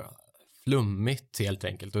ganska flummigt helt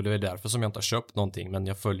enkelt. Och det är därför som jag inte har köpt någonting. Men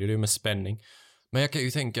jag följer det ju med spänning. Men jag kan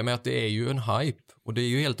ju tänka mig att det är ju en hype. Och det är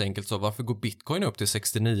ju helt enkelt så, varför går bitcoin upp till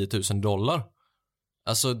 $69,000?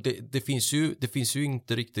 Alltså det finns ju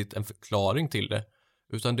inte riktigt en förklaring till det.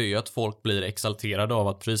 Utan det är ju att folk blir exalterade av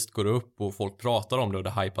att priset går upp. Och folk pratar om det och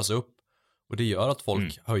det hypas upp. Och det gör att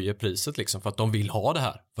folk höjer priset liksom för att de vill ha det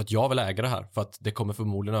här. För att jag vill äga det här. För att det kommer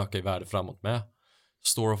förmodligen öka i värde framåt med.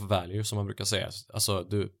 Store of value som man brukar säga. Alltså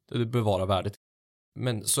du bevarar värdet.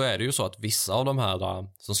 Men så är det ju så att vissa av de här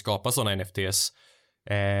som skapar sådana NFTs,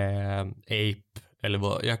 Ape, eller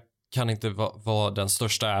vad, jag kan inte vad den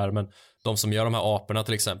största är, men de som gör de här aporna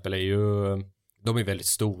till exempel är ju, de är väldigt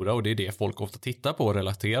stora och det är det folk ofta tittar på och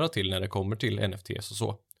relaterar till när det kommer till NFTs och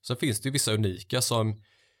så. Sen finns det ju vissa unika som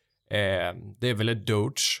det är väl ett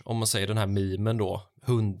Doge, om man säger den här memen då,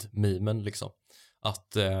 hundmemen liksom.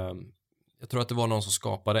 Att jag tror att det var någon som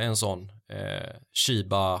skapade en sån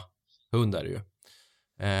Shiba-hund är det ju.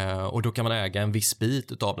 Och då kan man äga en viss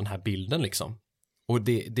bit av den här bilden liksom. Och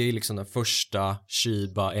det är liksom den första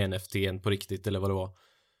Shiba-NFT:n på riktigt eller vad det var.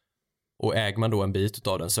 Och äger man då en bit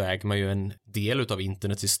av den så äger man ju en del av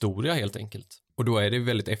internets historia helt enkelt. Och då är det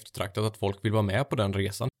väldigt eftertraktat att folk vill vara med på den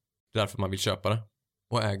resan. Det är därför man vill köpa det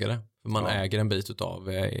och äga det. För man äger en bit av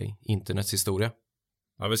internets historia.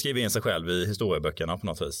 Man vill skriva in sig själv i historieböckerna på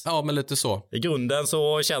något vis. Ja, men lite så. I grunden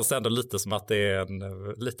så känns det ändå lite som att det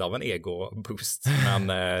är lite av en ego-boost. Men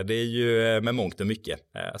det är ju med mångt och mycket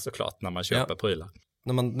såklart när man köper prylar.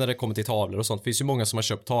 När det kommer till tavlor och sånt. Det finns ju många som har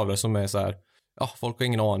köpt tavlor som är så här, folk har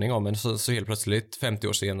ingen aning om, men så helt plötsligt 50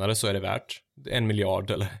 år senare så är det värt 1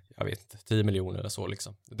 miljard eller jag vet inte, 10 miljoner eller så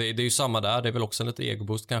liksom. Det är ju samma där, det är väl också en lite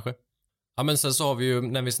ego-boost kanske. Ja, men sen så har vi ju,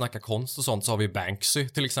 när vi snackar konst och sånt, så har vi Banksy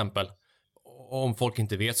till exempel. Om folk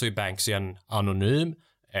inte vet så är Banksy en anonym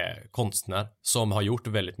konstnär som har gjort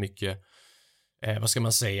väldigt mycket, vad ska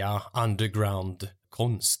man säga, underground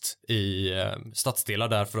konst i stadsdelar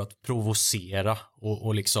där för att provocera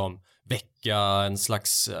och liksom väcka en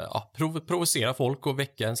slags, provocera folk och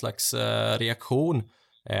väcka en slags reaktion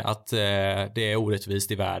att det är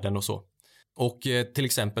orättvist i världen och så. Och till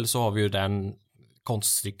exempel så har vi ju den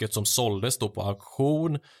konststycket som såldes då på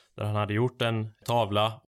auktion, där han hade gjort en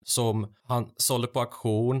tavla som han sålde på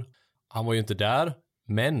auktion. Han var ju inte där,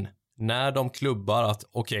 men när de klubbar att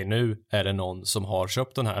okej, nu är det någon som har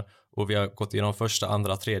köpt den här och vi har gått igenom första,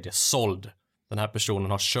 andra, tredje, såld. Den här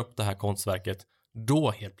personen har köpt det här konstverket.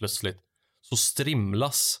 Då helt plötsligt så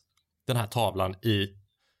strimlas den här tavlan i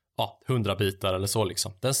 100 bitar eller så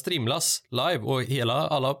liksom. Den strimlas live och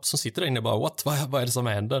alla som sitter där inne bara vad är det som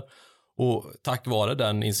händer? Och tack vare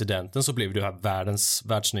den incidenten så blev det här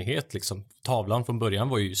världsnyhet liksom. Tavlan från början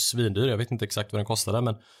var ju svindyr, jag vet inte exakt vad den kostade,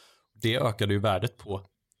 men det ökade ju värdet på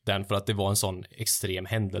den för att det var en sån extrem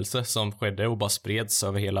händelse som skedde och bara spreds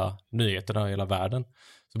över hela nyheterna och hela världen.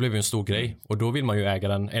 Så blev det en stor grej och då vill man ju äga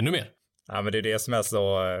den ännu mer. Ja, men det är det som är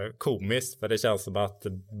så komiskt, för det känns som att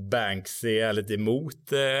Banksy är lite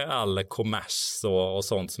emot all kommers och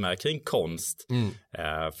sånt som är kring konst.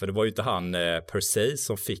 För det var ju inte han per se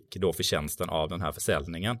som fick då förtjänsten av den här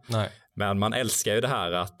försäljningen. Nej. Men man älskar ju det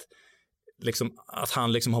här att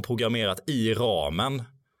han liksom har programmerat i ramen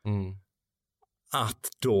att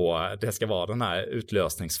då det ska vara den här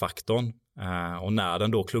utlösningsfaktorn. Och när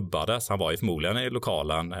den då klubbades, han var ju förmodligen i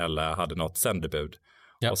lokalen eller hade något sändebud.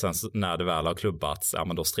 Ja. Och sen när det väl har klubbats, ja,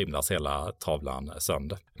 men då strimlas hela tavlan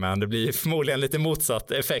sönder. Men det blir förmodligen lite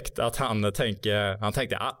motsatt effekt att han tänkte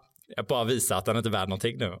jag bara visa att den inte är värd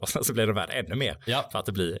någonting nu. Och sen så blir den värd ännu mer. Ja. För att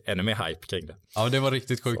det blir ännu mer hype kring det. Ja, det var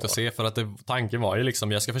riktigt sjukt att se, för att tanken var ju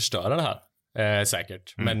liksom, jag ska förstöra det här.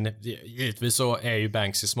 Säkert. Men givetvis så är ju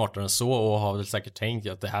Banksy smartare än så och har väl säkert tänkt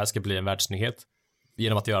att det här ska bli en världsnyhet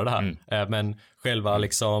genom att göra det här. Men själva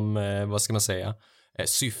liksom, vad ska man säga,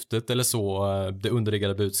 syftet eller så, det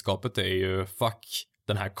underliggande budskapet är ju fuck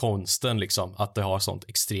den här konsten liksom, att det har sånt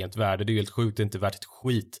extremt värde. Det är ju helt sjukt, det är inte värt ett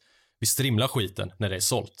skit. Vi strimlar skiten när det är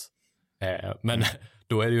sålt. Men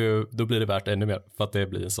då blir det värt ännu mer för att det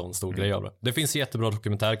blir en sån stor grej av det. Det finns jättebra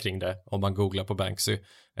dokumentär kring det om man googlar på Banksy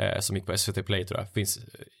som gick på SVT Play tror jag. Finns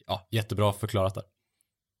jättebra förklarat där.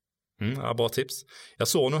 Ja, bra tips. Jag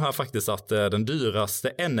såg nu här faktiskt att den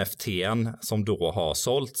dyraste NFT:n som då har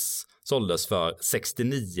såldes för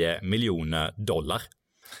 $69 miljoner.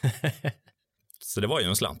 Så det var ju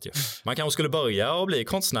en slant ju. Man kanske skulle börja och bli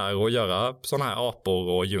konstnär och göra sådana här apor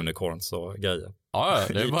och unicorns och grejer. Ja,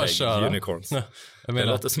 det är bara att köra. Unicorns. Det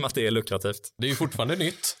låter som att det är lukrativt. Det är ju fortfarande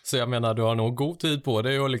nytt. Så jag menar, du har nog god tid på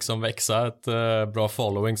dig att liksom växa ett bra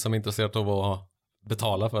following som är intresserat av att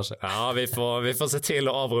betala för sig. Ja, vi får se till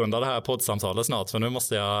att avrunda det här poddsamtalet snart, för nu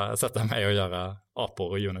måste jag sätta mig och göra apor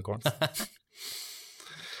och unicorns.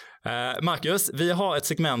 Marcus, vi har ett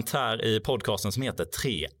segment här i podcasten som heter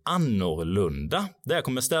 3 annorlunda. Där jag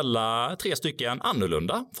kommer ställa 3 stycken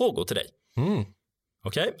annorlunda frågor till dig.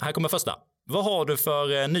 Okej, här kommer första. Vad har du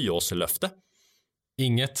för nyårslöfte?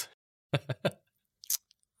 Inget.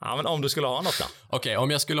 Ja, men om du skulle ha något då? Okej,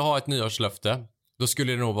 om jag skulle ha ett nyårslöfte, då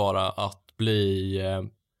skulle det nog vara att bli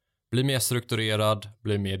mer strukturerad,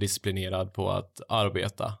 bli mer disciplinerad på att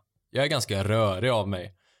arbeta. Jag är ganska rörig av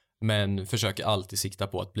mig, men försöker alltid sikta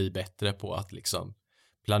på att bli bättre på att liksom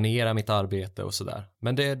planera mitt arbete och sådär.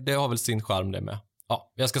 Men det har väl sin charm det med.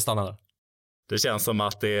 Ja, jag ska stanna där. Det känns som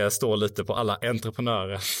att det står lite på alla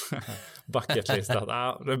entreprenörer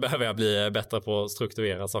bucketlista. Nu behöver jag bli bättre på att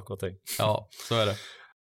strukturera saker och ting. Ja, så är det.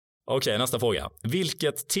 Okej, nästa fråga.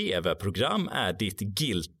 Vilket tv-program är ditt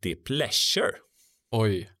guilty pleasure?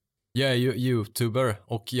 Oj, jag är ju YouTuber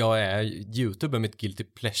och YouTube är mitt guilty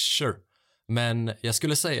pleasure. Men jag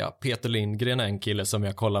skulle säga Peter Lindgren är en kille som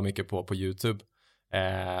jag kollar mycket på YouTube.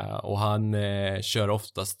 Och han kör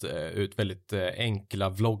oftast ut väldigt enkla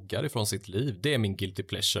vloggar ifrån sitt liv. Det är min guilty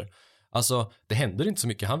pleasure. Alltså, det händer inte så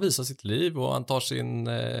mycket. Han visar sitt liv och han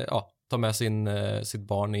tar med sitt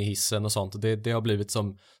barn i hissen och sånt. Det har blivit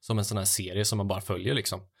som en sån här serie som man bara följer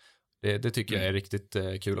liksom. Det tycker jag är riktigt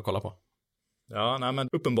kul att kolla på. Ja, nej, men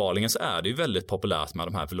uppenbarligen så är det ju väldigt populärt med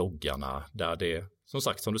de här vloggarna där det, som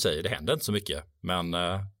sagt, som du säger, det händer inte så mycket. Men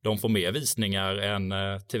de får mer visningar än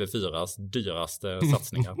TV4s dyraste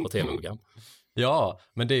satsningar på tv-program. Ja,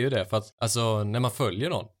 men det är ju det, för att alltså, när man följer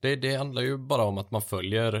någon, det handlar ju bara om att man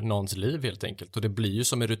följer någons liv helt enkelt. Och det blir ju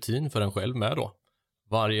som en rutin för en själv med då.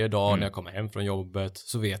 Varje dag när jag kommer hem från jobbet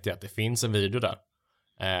så vet jag att det finns en video där.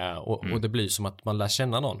 Och det blir som att man lär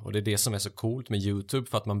känna någon. Och det är det som är så coolt med YouTube,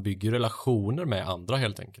 för att man bygger relationer med andra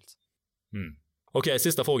helt enkelt. Okej,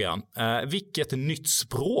 sista frågan. Vilket nytt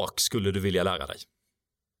språk skulle du vilja lära dig?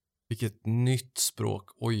 Vilket nytt språk?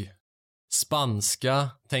 Oj. Spanska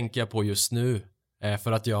tänker jag på just nu.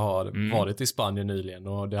 För att jag har varit i Spanien nyligen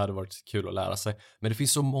och det hade varit kul att lära sig. Men det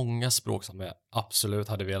finns så många språk som jag absolut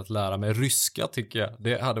hade velat lära mig. Ryska tycker jag.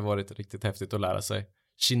 Det hade varit riktigt häftigt att lära sig.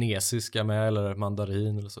 Kinesiska med, eller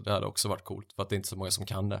mandarin eller så. Det hade också varit coolt, för att det är inte så många som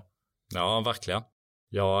kan det. Ja, verkligen.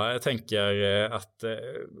 Jag tänker att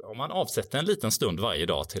om man avsätter en liten stund varje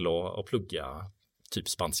dag till att plugga typ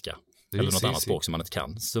spanska eller något annat språk som man inte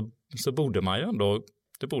kan, så borde man ju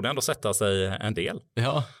ändå sätta sig en del.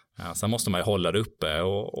 Ja. Sen måste man ju hålla det uppe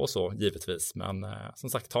och så givetvis. Men som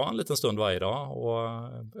sagt, ta en liten stund varje dag och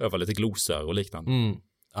öva lite glosor och liknande.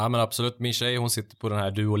 Ja, men absolut. Min tjej, hon sitter på den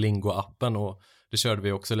här Duolingo-appen och det körde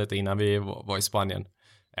vi också lite innan vi var i Spanien.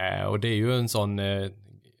 Och det är ju en sån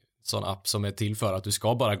app som är till för att du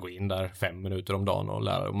ska bara gå in där 5 minuter om dagen och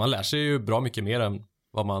lära. Och man lär sig ju bra mycket mer än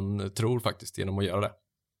vad man tror faktiskt genom att göra det.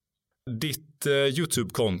 Ditt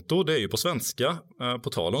YouTube-konto, det är ju på svenska. På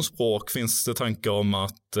tal om språk, finns det tankar om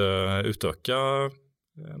att utöka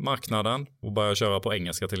marknaden och börja köra på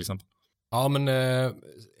engelska till exempel? Ja, men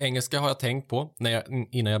engelska har jag tänkt på.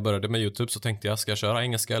 Innan jag började med YouTube så tänkte jag, ska jag köra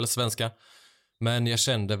engelska eller svenska? Men jag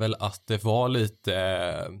kände väl att det var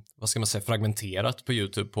lite, vad ska man säga, fragmenterat på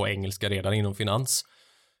YouTube på engelska redan inom finans.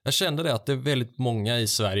 Jag kände det att det är väldigt många i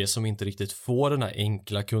Sverige som inte riktigt får den här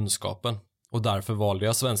enkla kunskapen. Och därför valde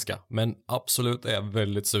jag svenska. Men absolut är jag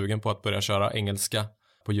väldigt sugen på att börja köra engelska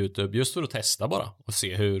på YouTube. Just för att testa bara och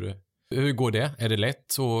se hur går det? Är det lätt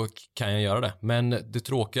så kan jag göra det. Men det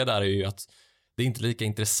tråkiga där är ju att det är inte lika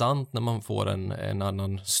intressant när man får en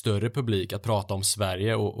annan större publik att prata om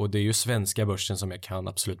Sverige. Och det är ju svenska börsen som jag kan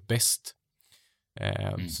absolut bäst.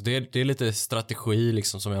 Så det är lite strategi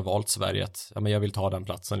liksom som jag har valt Sverige. Att jag vill ta den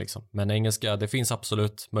platsen liksom. Men engelska, det finns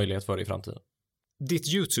absolut möjlighet för det i framtiden.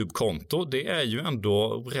 Ditt YouTube-konto, det är ju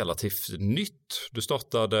ändå relativt nytt. Du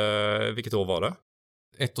startade, vilket år var det?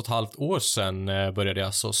 1,5 år sedan började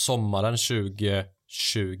jag, så sommaren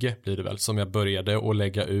 2020 blir det väl, som jag började att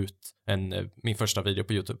lägga ut min första video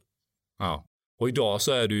på YouTube. Ja, och idag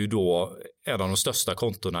så är du ju då en av de största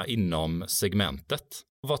kontona inom segmentet.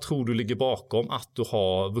 Vad tror du ligger bakom att du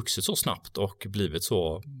har vuxit så snabbt och blivit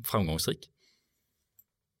så framgångsrik?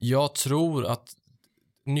 Jag tror att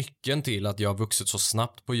nyckeln till att jag har vuxit så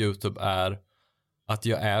snabbt på YouTube är att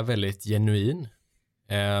jag är väldigt genuin.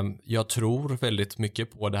 Jag tror väldigt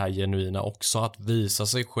mycket på det här genuina också, att visa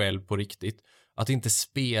sig själv på riktigt. Att inte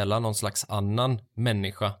spela någon slags annan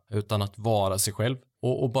människa utan att vara sig själv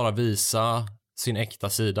och bara visa sin äkta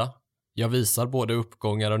sida. Jag visar både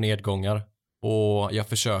uppgångar och nedgångar och jag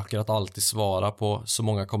försöker att alltid svara på så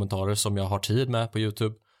många kommentarer som jag har tid med på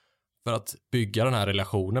YouTube för att bygga den här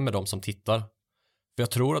relationen med de som tittar. För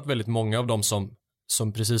jag tror att väldigt många av dem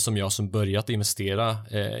som precis som jag som börjat investera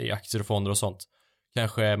i aktier och fonder och sånt,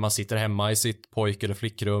 kanske man sitter hemma i sitt pojk- eller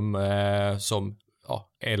flickrum som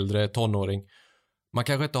äldre tonåring. Man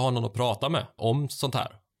kanske inte har någon att prata med om sånt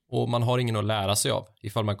här. Och man har ingen att lära sig av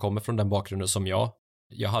ifall man kommer från den bakgrunden som jag.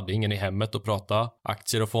 Jag hade ingen i hemmet att prata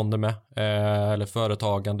aktier och fonder med. Eller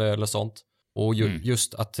företagande eller sånt. Och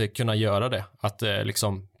just att kunna göra det. Att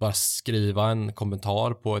liksom bara skriva en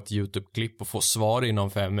kommentar på ett YouTube-klipp och få svar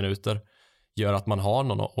inom 5 minuter. Gör att man har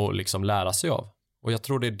någon att liksom lära sig av. Och jag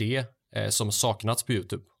tror det är det som saknats på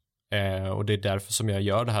YouTube. Och det är därför som jag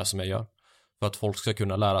gör det här som jag gör. För att folk ska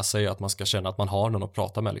kunna lära sig, att man ska känna att man har någon att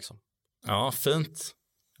prata med liksom. Ja, fint.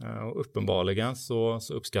 Och uppenbarligen så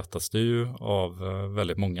uppskattas det ju av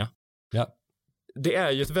väldigt många. Ja. Det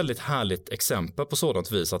är ju ett väldigt härligt exempel på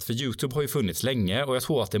sådant vis att för YouTube har ju funnits länge och jag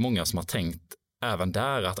tror att det är många som har tänkt även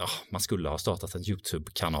där att man skulle ha startat en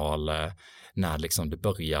YouTube-kanal när liksom det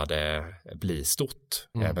började bli stort.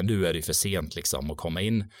 Även nu är det för sent liksom att komma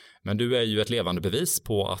in. Men du är ju ett levande bevis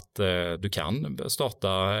på att du kan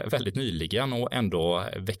starta väldigt nyligen och ändå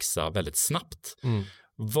växa väldigt snabbt.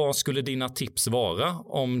 Vad skulle dina tips vara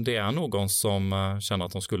om det är någon som känner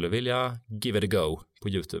att de skulle vilja give it a go på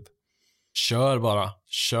YouTube? Kör bara,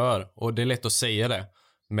 kör. Och det är lätt att säga det.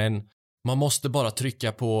 Men man måste bara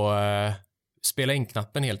trycka på spela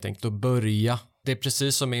in-knappen helt enkelt och börja. Det är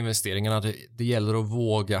precis som med investeringarna. Det gäller att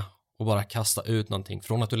våga och bara kasta ut någonting.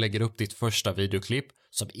 Från att du lägger upp ditt första videoklipp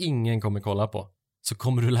som ingen kommer kolla på, så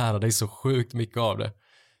kommer du lära dig så sjukt mycket av det.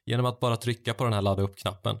 Genom att bara trycka på den här ladda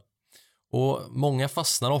upp-knappen. Och många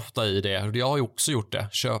fastnar ofta i det. Jag har ju också gjort det.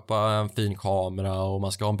 Köpa en fin kamera och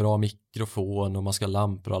man ska ha en bra mikrofon och man ska ha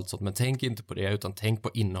lampor och allt sånt. Men tänk inte på det utan tänk på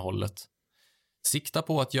innehållet. Sikta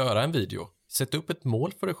på att göra en video. Sätt upp ett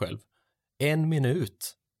mål för dig själv. 1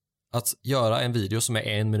 minut. Att göra en video som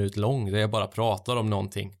är 1 minut lång där jag bara pratar om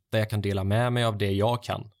någonting. Där jag kan dela med mig av det jag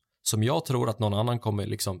kan. Som jag tror att någon annan kommer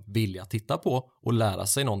liksom vilja titta på och lära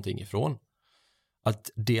sig någonting ifrån. Att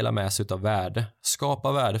dela med sig av värde.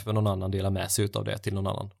 Skapa värde för någon annan, dela med sig av det till någon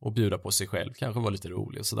annan. Och bjuda på sig själv. Kanske vara lite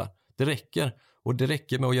rolig och sådär. Det räcker. Och det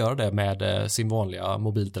räcker med att göra det med sin vanliga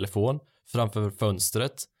mobiltelefon. Framför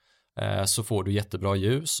fönstret. Så får du jättebra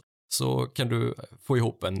ljus. Så kan du få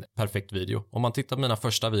ihop en perfekt video. Om man tittar på mina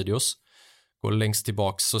första videos. Går längst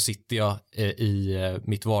tillbaks så sitter jag i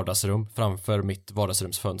mitt vardagsrum. Framför mitt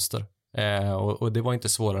vardagsrumsfönster. Och det var inte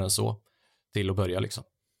svårare än så. Till att börja liksom.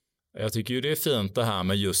 Jag tycker ju det är fint det här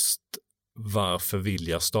med just varför vill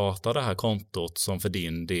jag starta det här kontot som för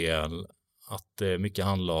din del att det mycket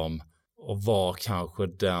handlar om att vara kanske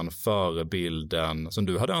den förebilden som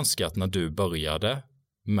du hade önskat när du började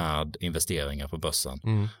med investeringar på börsen.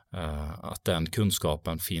 Att den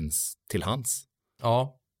kunskapen finns till hands.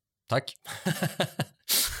 Ja, tack.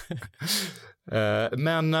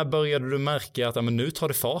 Men när började du märka att nu tar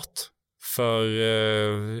det fart? För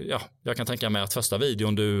jag kan tänka mig att första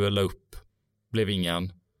videon du la upp blev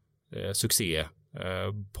ingen succé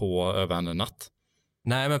på över en natt.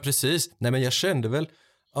 Nej, men precis. Nej, men jag kände väl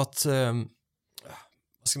att,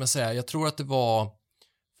 vad ska man säga, jag tror att det var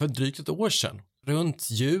för drygt ett år sedan,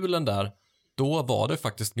 runt julen där, då var det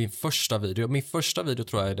faktiskt min första video. Min första video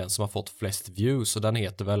tror jag är den som har fått flest views, och den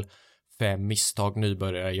heter väl 5 misstag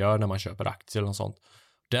nybörjare gör när man köper aktier eller något sånt.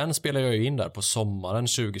 Den spelade jag in där på sommaren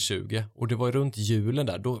 2020, och det var runt julen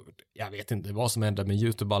där, då, jag vet inte vad som hände med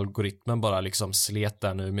YouTube-algoritmen, bara liksom slet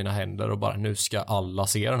den ur mina händer och bara nu ska alla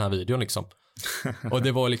se den här videon liksom. Och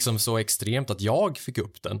det var liksom så extremt att jag fick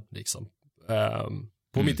upp den liksom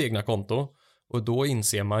på mitt egna konto, och då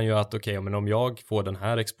inser man ju att okej, men om jag får den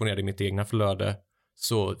här exponerad i mitt egna flöde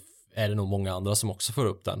så är det nog många andra som också får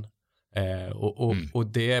upp den. Och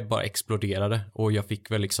det bara exploderade, och jag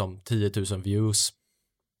fick väl liksom 10 000 views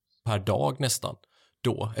per dag nästan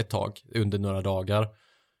då ett tag under några dagar,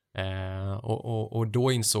 och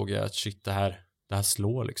då insåg jag att shit, det här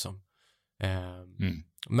slår liksom.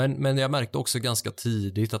 Men jag märkte också ganska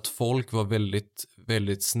tidigt att folk var väldigt,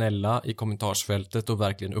 väldigt snälla i kommentarsfältet och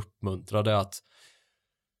verkligen uppmuntrade att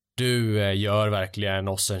du gör verkligen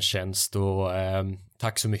oss en tjänst, och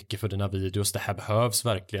tack så mycket för dina videos, det här behövs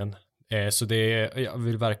verkligen. Så jag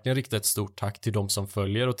vill verkligen rikta ett stort tack till de som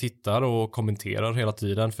följer och tittar och kommenterar hela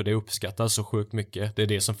tiden, för det uppskattas så sjukt mycket. Det är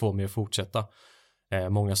det som får mig att fortsätta.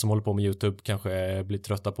 Många som håller på med YouTube kanske blir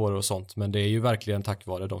trötta på det och sånt, men det är ju verkligen tack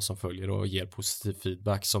vare de som följer och ger positiv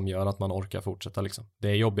feedback som gör att man orkar fortsätta liksom. Det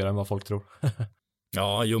är jobbigare än vad folk tror.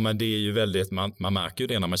 Ja, jo, men det är ju väldigt, man märker ju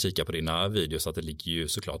det när man kikar på dina videos, att det ligger ju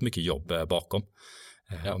såklart mycket jobb bakom.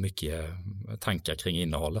 Och mycket tankar kring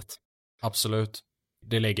innehållet. Absolut.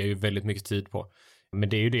 Det lägger jag ju väldigt mycket tid på. Men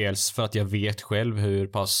det är ju dels för att jag vet själv hur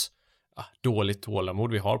pass dåligt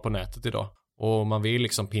tålamod vi har på nätet idag. Och man vill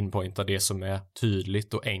liksom pinpointa det som är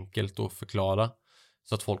tydligt och enkelt att förklara,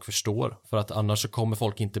 så att folk förstår. För att annars så kommer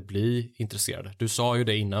folk inte bli intresserade. Du sa ju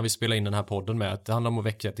det innan vi spelade in den här podden med att det handlar om att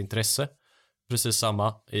väcka ett intresse. Precis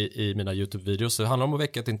samma i mina YouTube-videos. Det handlar om att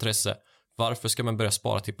väcka ett intresse. Varför ska man börja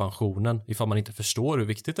spara till pensionen ifall man inte förstår hur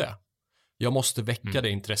viktigt det är? Jag måste väcka det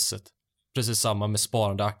intresset. Precis samma med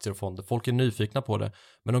sparande, aktier och fonder. Folk är nyfikna på det.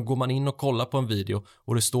 Men då går man in och kollar på en video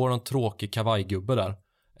och det står en tråkig kavajgubbe där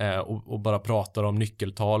och bara pratar om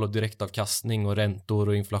nyckeltal och direktavkastning och räntor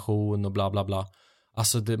och inflation och bla bla bla.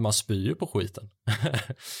 Alltså man spyr på skiten.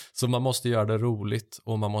 Så man måste göra det roligt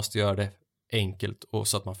och man måste göra det enkelt och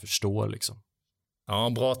så att man förstår liksom. Ja,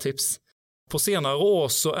 bra tips. På senare år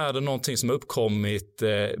så är det någonting som har uppkommit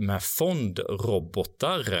med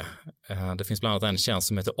fondrobotar. Det finns bland annat en tjänst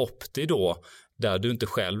som heter Opti då, där du inte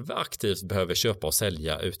själv aktivt behöver köpa och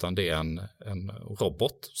sälja, utan det är en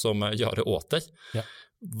robot som gör det åt dig. Ja.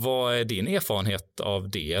 Vad är din erfarenhet av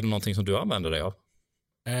det? Är det någonting som du använder dig av?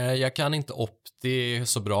 Jag kan inte Opti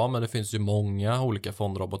så bra, men det finns ju många olika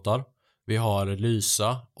fondrobotar. Vi har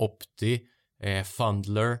Lysa, Opti,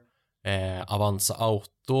 Fundler, Avanza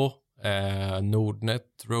Auto, Nordnet,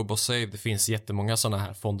 Robosave. Det finns jättemånga sådana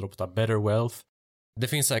här fondrobotar. Better Wealth. Det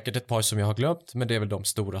finns säkert ett par som jag har glömt, men det är väl de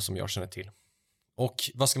stora som jag känner till. Och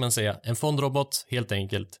vad ska man säga? En fondrobot, helt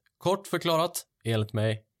enkelt. Kort förklarat, enligt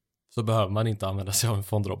mig, så behöver man inte använda sig av en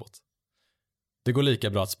fondrobot. Det går lika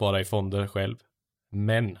bra att spara i fonder själv,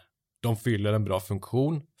 men de fyller en bra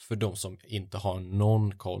funktion för de som inte har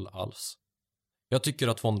någon koll alls. Jag tycker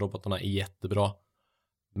att fondrobotarna är jättebra,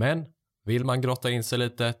 men vill man grotta in sig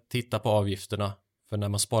lite, titta på avgifterna, för när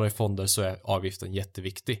man sparar i fonder så är avgiften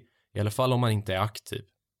jätteviktig, i alla fall om man inte är aktiv.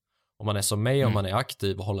 Om man är som mig, om man är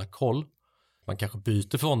aktiv och håller koll, man kanske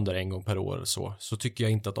byter fonder en gång per år eller så tycker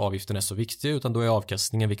jag inte att avgiften är så viktig, utan då är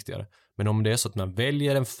avkastningen viktigare. Men om det är så att man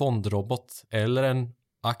väljer en fondrobot eller en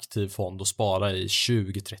aktiv fond och spara i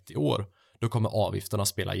 20-30 år, då kommer avgifterna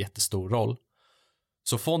spela jättestor roll.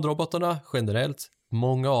 Så fondrobotarna generellt,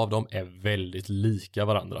 många av dem är väldigt lika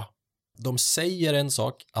varandra. De säger en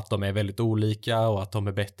sak, att de är väldigt olika och att de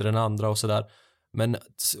är bättre än andra och sådär. Men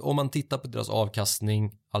om man tittar på deras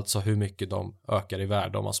avkastning, alltså hur mycket de ökar i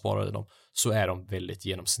värde om man sparar i dem, så är de väldigt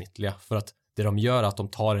genomsnittliga. För att det de gör är att de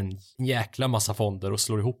tar en jäkla massa fonder och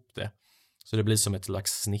slår ihop det. Så det blir som ett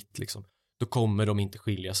slags snitt liksom. Då kommer de inte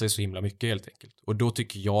skilja sig så himla mycket helt enkelt. Och då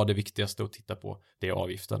tycker jag det viktigaste att titta på, det är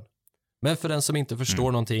avgiften. Men för den som inte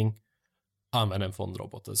förstår någonting, använd en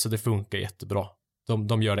fondrobot. Så det funkar jättebra.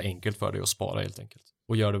 De gör det enkelt för dig att spara helt enkelt.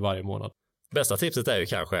 Och gör det varje månad. Bästa tipset är ju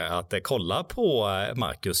kanske att kolla på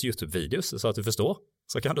Marcus YouTube-videos så att du förstår.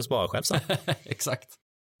 Så kan du spara själv sen. Exakt.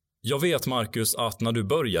 Jag vet, Marcus, att när du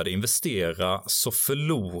började investera så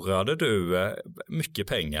förlorade du mycket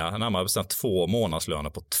pengar, närmare bestämt 2 månadslöner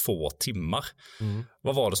på 2 timmar.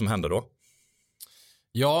 Vad var det som hände då?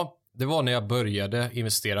 Ja, det var när jag började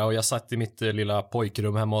investera och jag satt i mitt lilla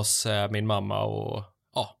pojkrum hemma hos min mamma och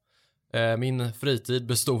min fritid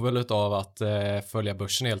bestod väl av att följa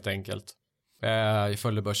börsen helt enkelt. Jag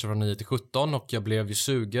följde börsen från 9 till 17 och jag blev ju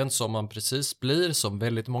sugen som man precis blir, som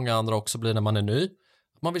väldigt många andra också blir när man är ny.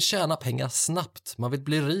 Man vill tjäna pengar snabbt, man vill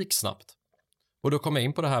bli rik snabbt. Och då kom jag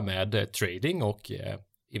in på det här med trading och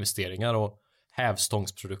investeringar och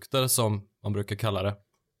hävstångsprodukter som man brukar kalla det.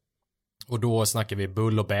 Och då snackar vi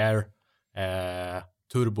bull och bear,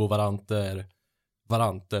 turbovaranter,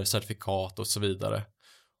 varanter, certifikat och så vidare.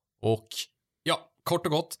 Och ja, kort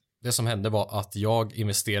och gott, det som hände var att jag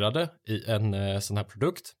investerade i en sån här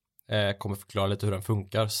produkt. Kommer förklara lite hur den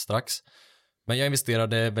funkar strax. Men jag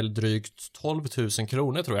investerade väl drygt 12 000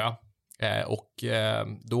 kronor tror jag. Och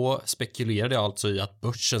då spekulerade jag alltså i att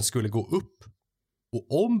börsen skulle gå upp.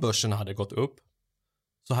 Och om börsen hade gått upp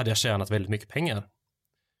så hade jag tjänat väldigt mycket pengar.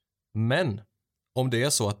 Men om det är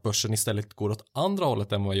så att börsen istället går åt andra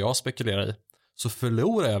hållet än vad jag spekulerar i så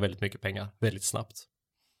förlorar jag väldigt mycket pengar väldigt snabbt.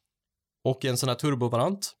 Och en sån här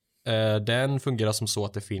turbovarant, den fungerar som så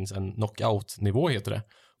att det finns en knockout-nivå heter det.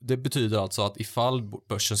 Det betyder alltså att ifall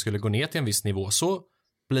börsen skulle gå ner till en viss nivå så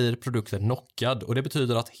blir produkten knockad och det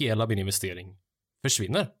betyder att hela min investering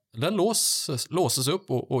försvinner. Den låses upp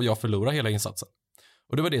och jag förlorar hela insatsen.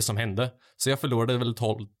 Och det var det som hände. Så jag förlorade väl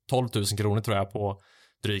 12 000 kronor tror jag på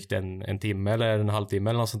drygt en timme eller en halvtimme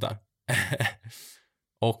eller något sånt där.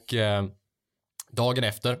 Och dagen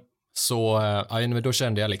efter så då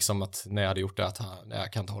kände jag liksom att när jag hade gjort det att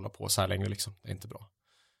jag kan inte hålla på så här länge liksom. Det är inte bra.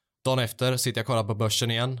 Dagen efter sitter jag och kollar på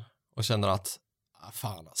börsen igen och känner att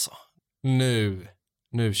fan alltså.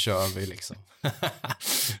 Nu kör vi liksom.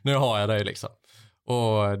 Nu har jag det liksom.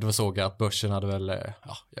 Och då såg jag att börsen hade väl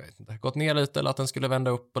jag vet inte, gått ner lite eller att den skulle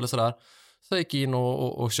vända upp eller sådär. Så jag gick in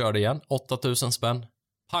och körde igen. 8000 spänn.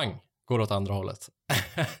 Pang! Går åt andra hållet.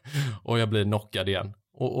 Och jag blir knockad igen.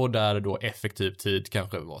 Och där då effektiv tid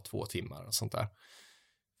kanske var 2 timmar och sånt där.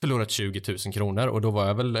 Förlorat 20 000 kronor och då var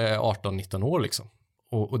jag väl 18-19 år liksom.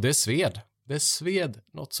 Och det sved. Det sved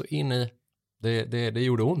något så in i. Det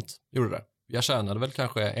gjorde ont. Gjorde det. Jag tjänade väl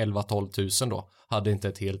kanske 11-12 000 då. Hade inte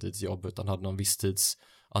ett heltidsjobb utan hade någon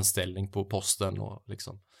visstidsanställning på posten och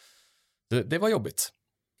liksom. Det var jobbigt.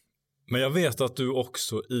 Men jag vet att du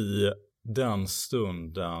också i den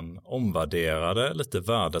stunden omvärderade lite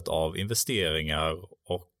värdet av investeringar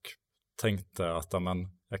och tänkte att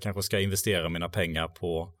jag kanske ska investera mina pengar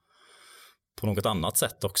på något annat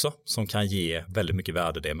sätt också som kan ge väldigt mycket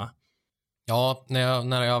värde det med. Ja,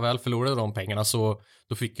 när jag väl förlorade de pengarna så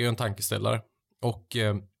då fick jag en tankeställare och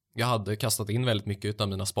jag hade kastat in väldigt mycket av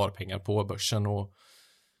mina sparpengar på börsen och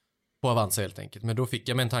på Avanza helt enkelt. Men då fick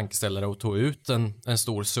jag med en tankeställare och tog ut en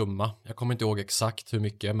stor summa. Jag kommer inte ihåg exakt hur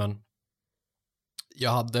mycket men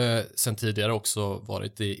jag hade sen tidigare också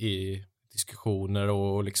varit i diskussioner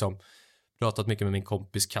och liksom pratat mycket med min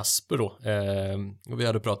kompis Kasper då. Och vi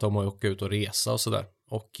hade pratat om att åka ut och resa och sådär.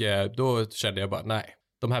 Och då kände jag bara, nej,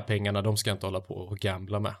 de här pengarna de ska jag inte hålla på och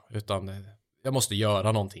gambla med. Utan jag måste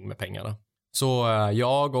göra någonting med pengarna. Så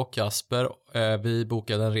jag och Kasper, vi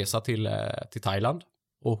bokade en resa till Thailand.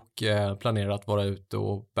 Och planerade att vara ute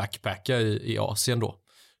och backpacka i Asien då.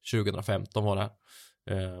 2015 var det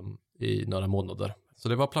i några månader. Så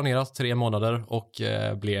det var planerat 3 månader och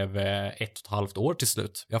blev 1,5 år till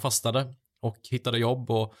slut. Jag fastnade och hittade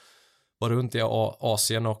jobb och var runt i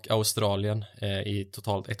Asien och Australien i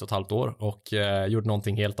totalt 1,5 år och gjorde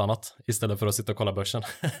någonting helt annat istället för att sitta och kolla börsen.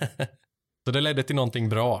 Så det ledde till någonting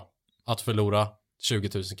bra att förlora 20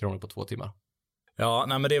 000 kronor på 2 timmar. Ja,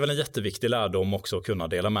 men det är väl en jätteviktig lärdom också att kunna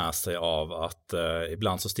dela med sig av att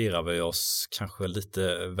ibland så stirrar vi oss kanske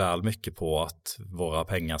lite väl mycket på att våra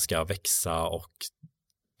pengar ska växa och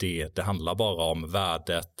det handlar bara om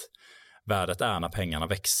värdet. Värdet är när pengarna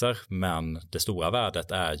växer, men det stora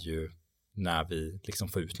värdet är ju när vi liksom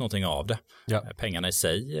får ut någonting av det. Ja. Pengarna i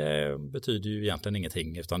sig betyder ju egentligen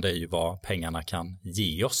ingenting utan det är ju vad pengarna kan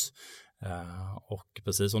ge oss. Och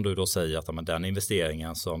precis som du då säger att den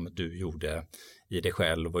investeringen som du gjorde i dig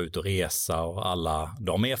själv och ut och resa och alla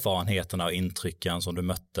de erfarenheterna och intrycken som du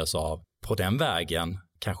möttes av på den vägen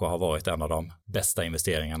kanske har varit en av de bästa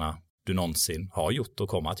investeringarna du någonsin har gjort och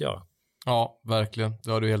kommer att göra. Ja, verkligen.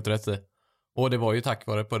 Det har du helt rätt i. Och det var ju tack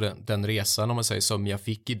vare på den resan om man säger som jag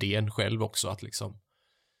fick idén själv också att liksom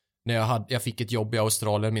när jag fick ett jobb i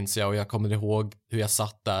Australien minns jag, och jag kommer ihåg hur jag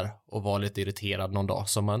satt där och var lite irriterad någon dag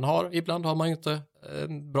som man har. Ibland har man ju inte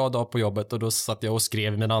en bra dag på jobbet, och då satt jag och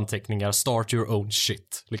skrev mina anteckningar, start your own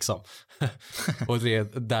shit liksom. Och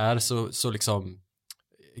där så liksom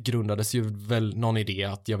grundades ju väl någon idé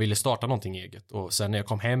att jag ville starta någonting eget, och sen när jag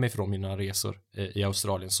kom hem ifrån mina resor i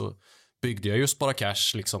Australien så byggde jag ju Spara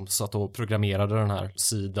Cash liksom, satt och programmerade den här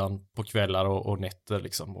sidan på kvällar och nätter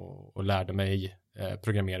liksom, och lärde mig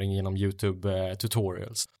programmering genom YouTube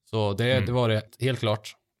tutorials. Så det var det helt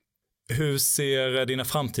klart. Hur ser dina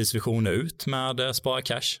framtidsvisioner ut med Spara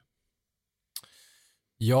Cash?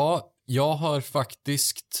 Ja, jag har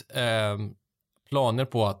faktiskt planer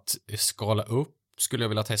på att skala upp, skulle jag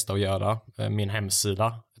vilja testa att göra min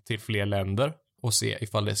hemsida till fler länder och se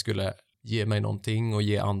ifall det skulle ge mig någonting och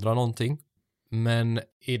ge andra någonting. Men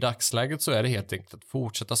i dagsläget så är det helt enkelt att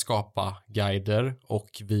fortsätta skapa guider och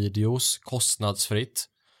videos kostnadsfritt.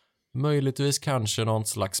 Möjligtvis kanske någon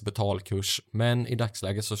slags betalkurs, men i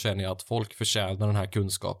dagsläget så känner jag att folk förtjänar den här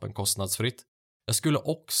kunskapen kostnadsfritt. Jag skulle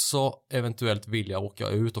också eventuellt vilja åka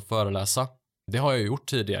ut och föreläsa. Det har jag gjort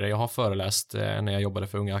tidigare. Jag har föreläst när jag jobbade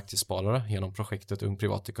för unga aktiesparare genom projektet Ung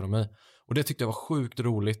Privatekonomi. Och det tyckte jag var sjukt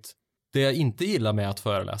roligt. Det jag inte gillar med att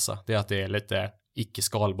föreläsa, det är att det är lite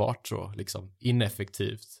icke-skalbart och liksom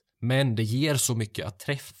ineffektivt. Men det ger så mycket att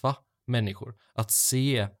träffa människor. Att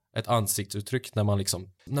se ett ansiktsuttryck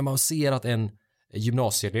när man ser att en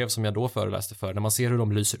gymnasieelev som jag då föreläste för, när man ser hur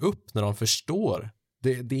de lyser upp, när de förstår.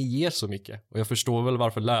 Det ger så mycket. Och jag förstår väl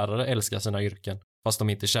varför lärare älskar sina yrken. Fast de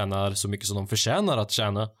inte tjänar så mycket som de förtjänar att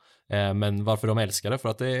tjäna. Men varför de älskar det? För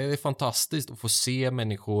att det är fantastiskt att få se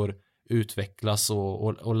människor utvecklas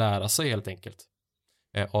och lära sig helt enkelt.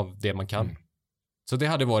 Av det man kan. Så det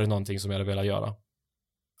hade varit någonting som jag hade velat göra.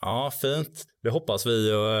 Ja, fint. Det hoppas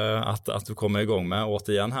vi att du kommer igång med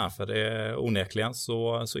återigen här. För det är onekligen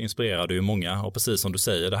så inspirerar du ju många. Och precis som du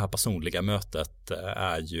säger, det här personliga mötet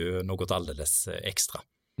är ju något alldeles extra.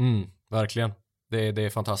 Verkligen. Det är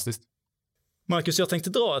fantastiskt. Marcus, jag tänkte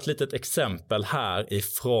dra ett litet exempel här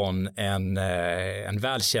ifrån en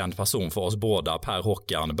välkänd person för oss båda, Per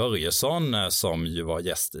Håkan Börjesson, som ju var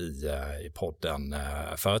gäst i podden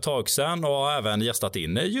för ett tag sedan och även gästat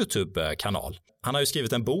in YouTube-kanal. Han har ju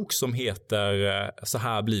skrivit en bok som heter Så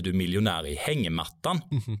här blir du miljonär i hängmattan.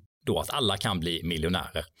 Då att alla kan bli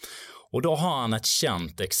miljonärer. Och då har han ett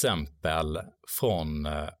känt exempel från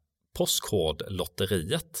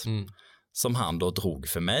Postkodlotteriet som han då drog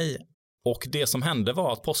för mig. Och det som hände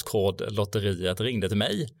var att Postkodlotteriet ringde till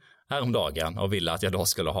mig häromdagen och ville att jag då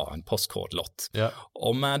skulle ha en postkodlott. Ja.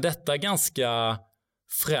 Och med detta ganska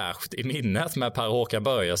fräscht i minnet med Per Håkan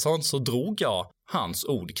Börjesson så drog jag hans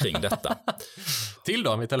ord kring detta. Till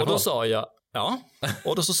dem i telefon?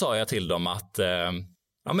 Och då sa jag till dem att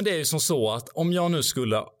men det är ju som så att om jag nu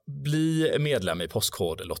skulle bli medlem i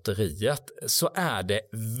Postkodlotteriet så är det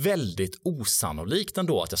väldigt osannolikt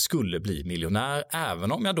ändå att jag skulle bli miljonär.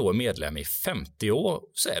 Även om jag då är medlem i 50 år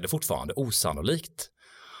så är det fortfarande osannolikt.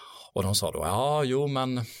 Och de sa då, jo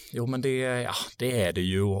men det är det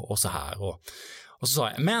ju och så här. Och så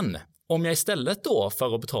sa jag, men om jag istället då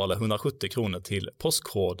för att betala 170 kronor till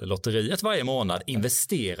Postkodlotteriet varje månad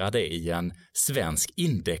investerar det i en svensk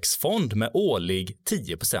indexfond med årlig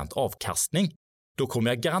 10% avkastning, då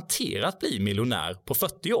kommer jag garanterat bli miljonär på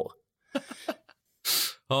 40 år.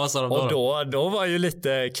 Ja, vad sa de då? Och då var ju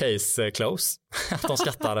lite case close. Att de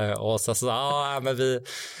skrattade och så men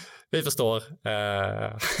vi förstår.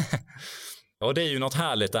 Och det är ju något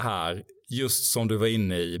härligt det här, just som du var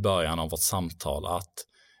inne i början av vårt samtal, att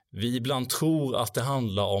vi ibland tror att det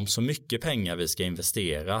handlar om så mycket pengar vi ska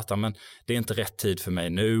investera. Att det är inte rätt tid för mig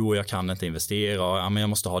nu och jag kan inte investera. Jag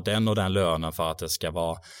måste ha den och den lönen för att det ska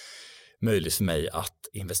vara möjligt för mig att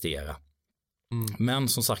investera. Men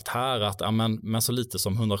som sagt här att men så lite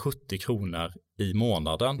som 170 kronor i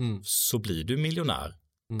månaden så blir du miljonär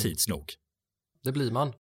tids nog. Det blir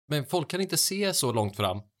man. Men folk kan inte se så långt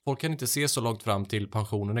fram. Folk kan inte se så långt fram till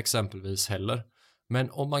pensionen exempelvis heller.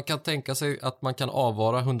 Men om man kan tänka sig att man kan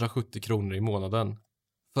avvara 170 kronor i månaden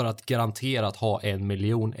för att garanterat ha 1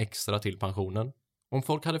 miljon extra till pensionen. Om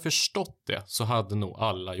folk hade förstått det så hade nog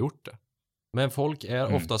alla gjort det. Men folk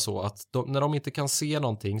är ofta så att när de inte kan se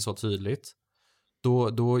någonting så tydligt,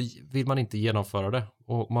 då vill man inte genomföra det.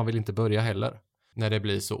 Och man vill inte börja heller när det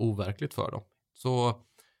blir så overkligt för dem. Så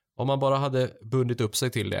om man bara hade bundit upp sig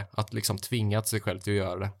till det, att liksom tvingat sig själv till att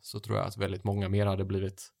göra det, så tror jag att väldigt många mer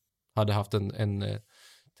hade haft en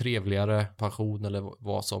trevligare pension eller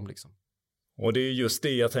vad som liksom. Och det är just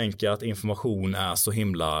det jag tänker att information är så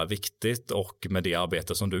himla viktigt, och med det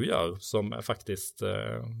arbete som du gör som faktiskt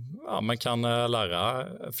man kan lära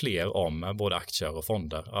fler om både aktier och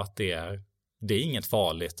fonder, att det är inget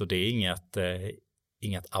farligt och det är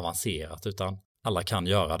inget avancerat, utan alla kan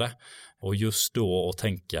göra det. Och just då att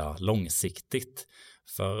tänka långsiktigt.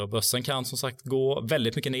 För börsen kan som sagt gå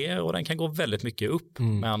väldigt mycket ner och den kan gå väldigt mycket upp.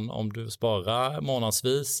 Men om du sparar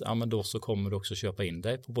månadsvis, men då så kommer du också köpa in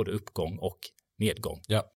dig på både uppgång och nedgång.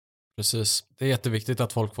 Ja, precis. Det är jätteviktigt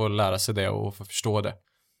att folk får lära sig det och få förstå det.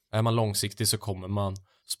 Är man långsiktig så kommer man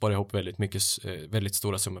spara ihop väldigt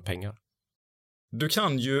stora summor pengar. Du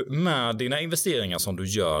kan ju med dina investeringar som du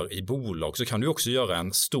gör i bolag, så kan du också göra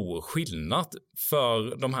en stor skillnad,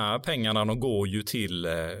 för de här pengarna de går ju till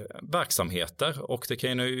verksamheter, och det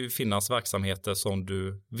kan ju finnas verksamheter som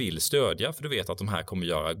du vill stödja för du vet att de här kommer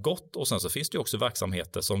göra gott, och sen så finns det ju också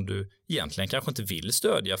verksamheter som du egentligen kanske inte vill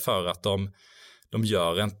stödja för att de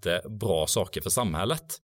gör inte bra saker för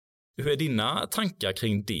samhället. Hur är dina tankar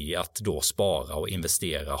kring det, att då spara och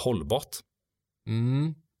investera hållbart?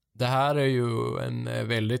 Det här är ju en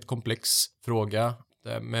väldigt komplex fråga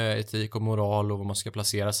med etik och moral och vad man ska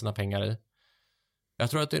placera sina pengar i.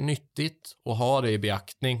 Jag tror att det är nyttigt att ha det i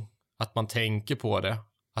beaktning, att man tänker på det,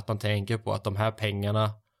 att man tänker på att de här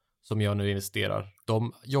pengarna som jag nu investerar,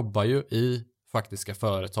 de jobbar ju i faktiska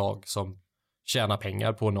företag som tjänar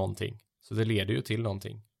pengar på någonting. Så det leder ju till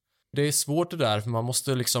någonting. Det är svårt det där, för man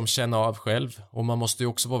måste liksom känna av själv, och man måste ju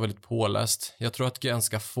också vara väldigt påläst. Jag tror att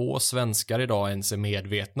ganska få svenskar idag ens är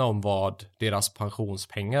medvetna om vad deras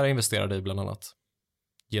pensionspengar är investerade i, bland annat.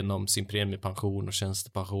 Genom sin premiepension och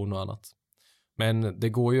tjänstepension och annat. Men det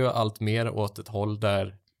går ju allt mer åt ett håll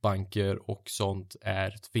där banker och sånt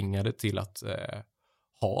är tvingade till att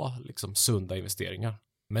ha liksom sunda investeringar.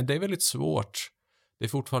 Men det är väldigt svårt. Det är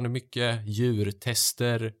fortfarande mycket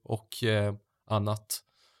djurtester och annat.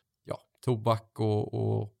 Tobak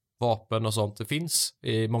och vapen och sånt. Det finns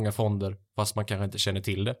i många fonder, fast man kanske inte känner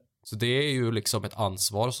till det. Så det är ju liksom ett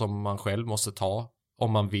ansvar som man själv måste ta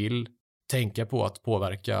om man vill tänka på att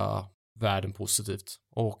påverka världen positivt.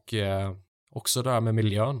 Och också det här med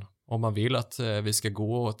miljön. Om man vill att vi ska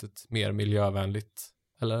gå åt ett mer miljövänligt,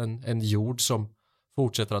 eller en jord som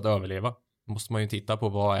fortsätter att överleva, måste man ju titta på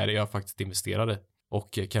vad är det jag faktiskt investerade.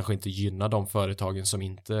 Och kanske inte gynna de företagen som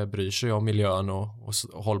inte bryr sig om miljön och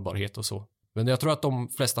hållbarhet och så. Men jag tror att de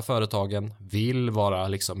flesta företagen vill vara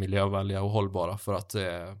liksom miljövänliga och hållbara, för att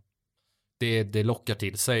det lockar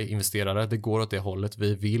till sig investerare. Det går åt det hållet.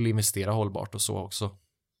 Vi vill investera hållbart och så också.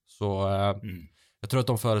 Så jag tror att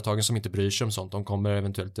de företagen som inte bryr sig om sånt, de kommer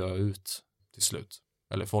eventuellt dö ut till slut.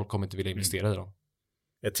 Eller folk kommer inte vilja investera i dem.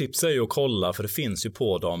 Ett tips är ju att kolla, för det finns ju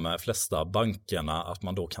på de flesta bankerna att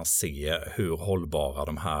man då kan se hur hållbara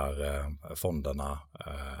de här fonderna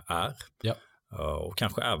är. Ja. Och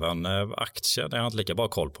kanske även aktier, det har jag inte lika bra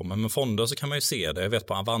koll på. Men med fonder så kan man ju se det. Jag vet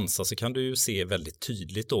på Avanza så kan du ju se väldigt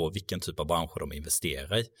tydligt då vilken typ av branscher de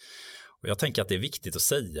investerar i. Och jag tänker att det är viktigt att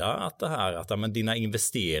säga att det här att dina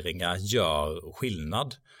investeringar gör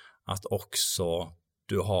skillnad. Att också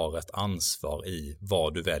du har ett ansvar i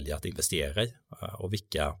vad du väljer att investera i och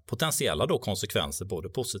vilka potentiella då konsekvenser, både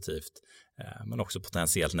positivt men också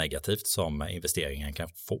potentiellt negativt, som investeringen kan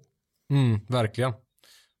få. Verkligen.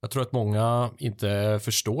 Jag tror att många inte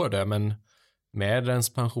förstår det, men med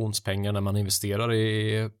ens pensionspengar när man investerar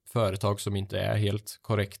i företag som inte är helt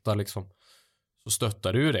korrekta liksom, så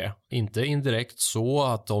stöttar du det. Inte indirekt så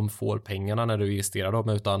att de får pengarna när du investerar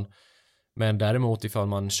dem, men däremot ifall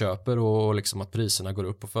man köper och liksom att priserna går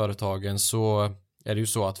upp på företagen, så är det ju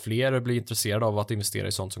så att fler blir intresserade av att investera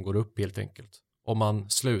i sånt som går upp helt enkelt. Om man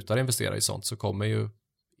slutar investera i sånt så kommer ju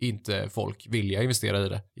inte folk vilja investera i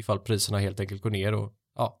det ifall priserna helt enkelt går ner, och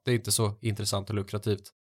det är inte så intressant och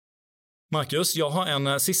lukrativt. Marcus, jag har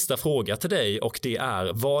en sista fråga till dig, och det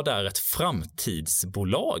är: vad är ett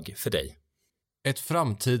framtidsbolag för dig? Ett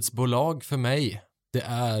framtidsbolag för mig, det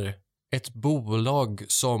är ett bolag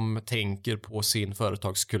som tänker på sin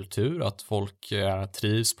företagskultur, att folk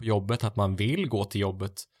trivs på jobbet, att man vill gå till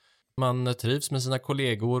jobbet. Man trivs med sina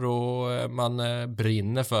kollegor och man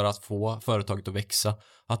brinner för att få företaget att växa.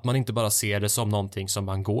 Att man inte bara ser det som någonting som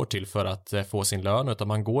man går till för att få sin lön, utan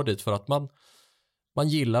man går dit för att man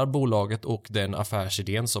gillar bolaget och den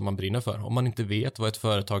affärsidén som man brinner för. Om man inte vet vad ett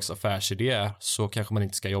företags affärsidé är, så kanske man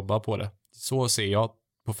inte ska jobba på det. Så ser jag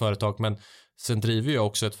på företag, men sen driver jag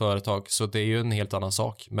också ett företag, så det är ju en helt annan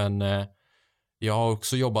sak. Men jag har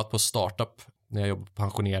också jobbat på startup när jag jobbar på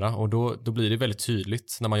pensionera, och då blir det väldigt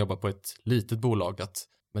tydligt när man jobbar på ett litet bolag att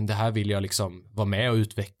men det här vill jag liksom vara med och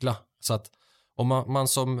utveckla. Så att om man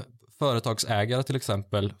som företagsägare till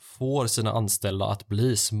exempel får sina anställda att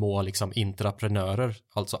bli små liksom intraprenörer,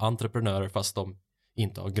 alltså entreprenörer fast de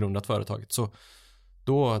inte har grundat företaget. Så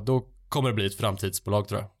då kommer det bli ett framtidsbolag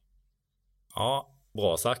tror jag. Ja,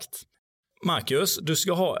 bra sagt. Marcus, du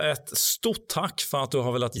ska ha ett stort tack för att du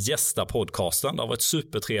har velat gästa podcasten. Det har varit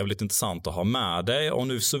supertrevligt intressant att ha med dig och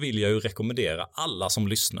nu så vill jag ju rekommendera alla som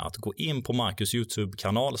lyssnar att gå in på Marcus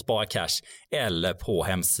YouTube-kanal Spara Cash eller på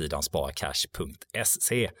hemsidan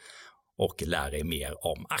sparcash.se och lära er mer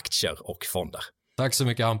om aktier och fonder. Tack så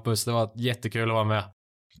mycket Hampus, det var jättekul att vara med.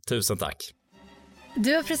 Tusen tack.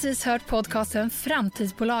 Du har precis hört podcasten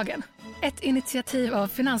Framtidsbolagen. Ett initiativ av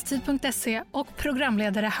finanstid.se och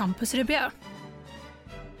programledare Hampus Rebjö.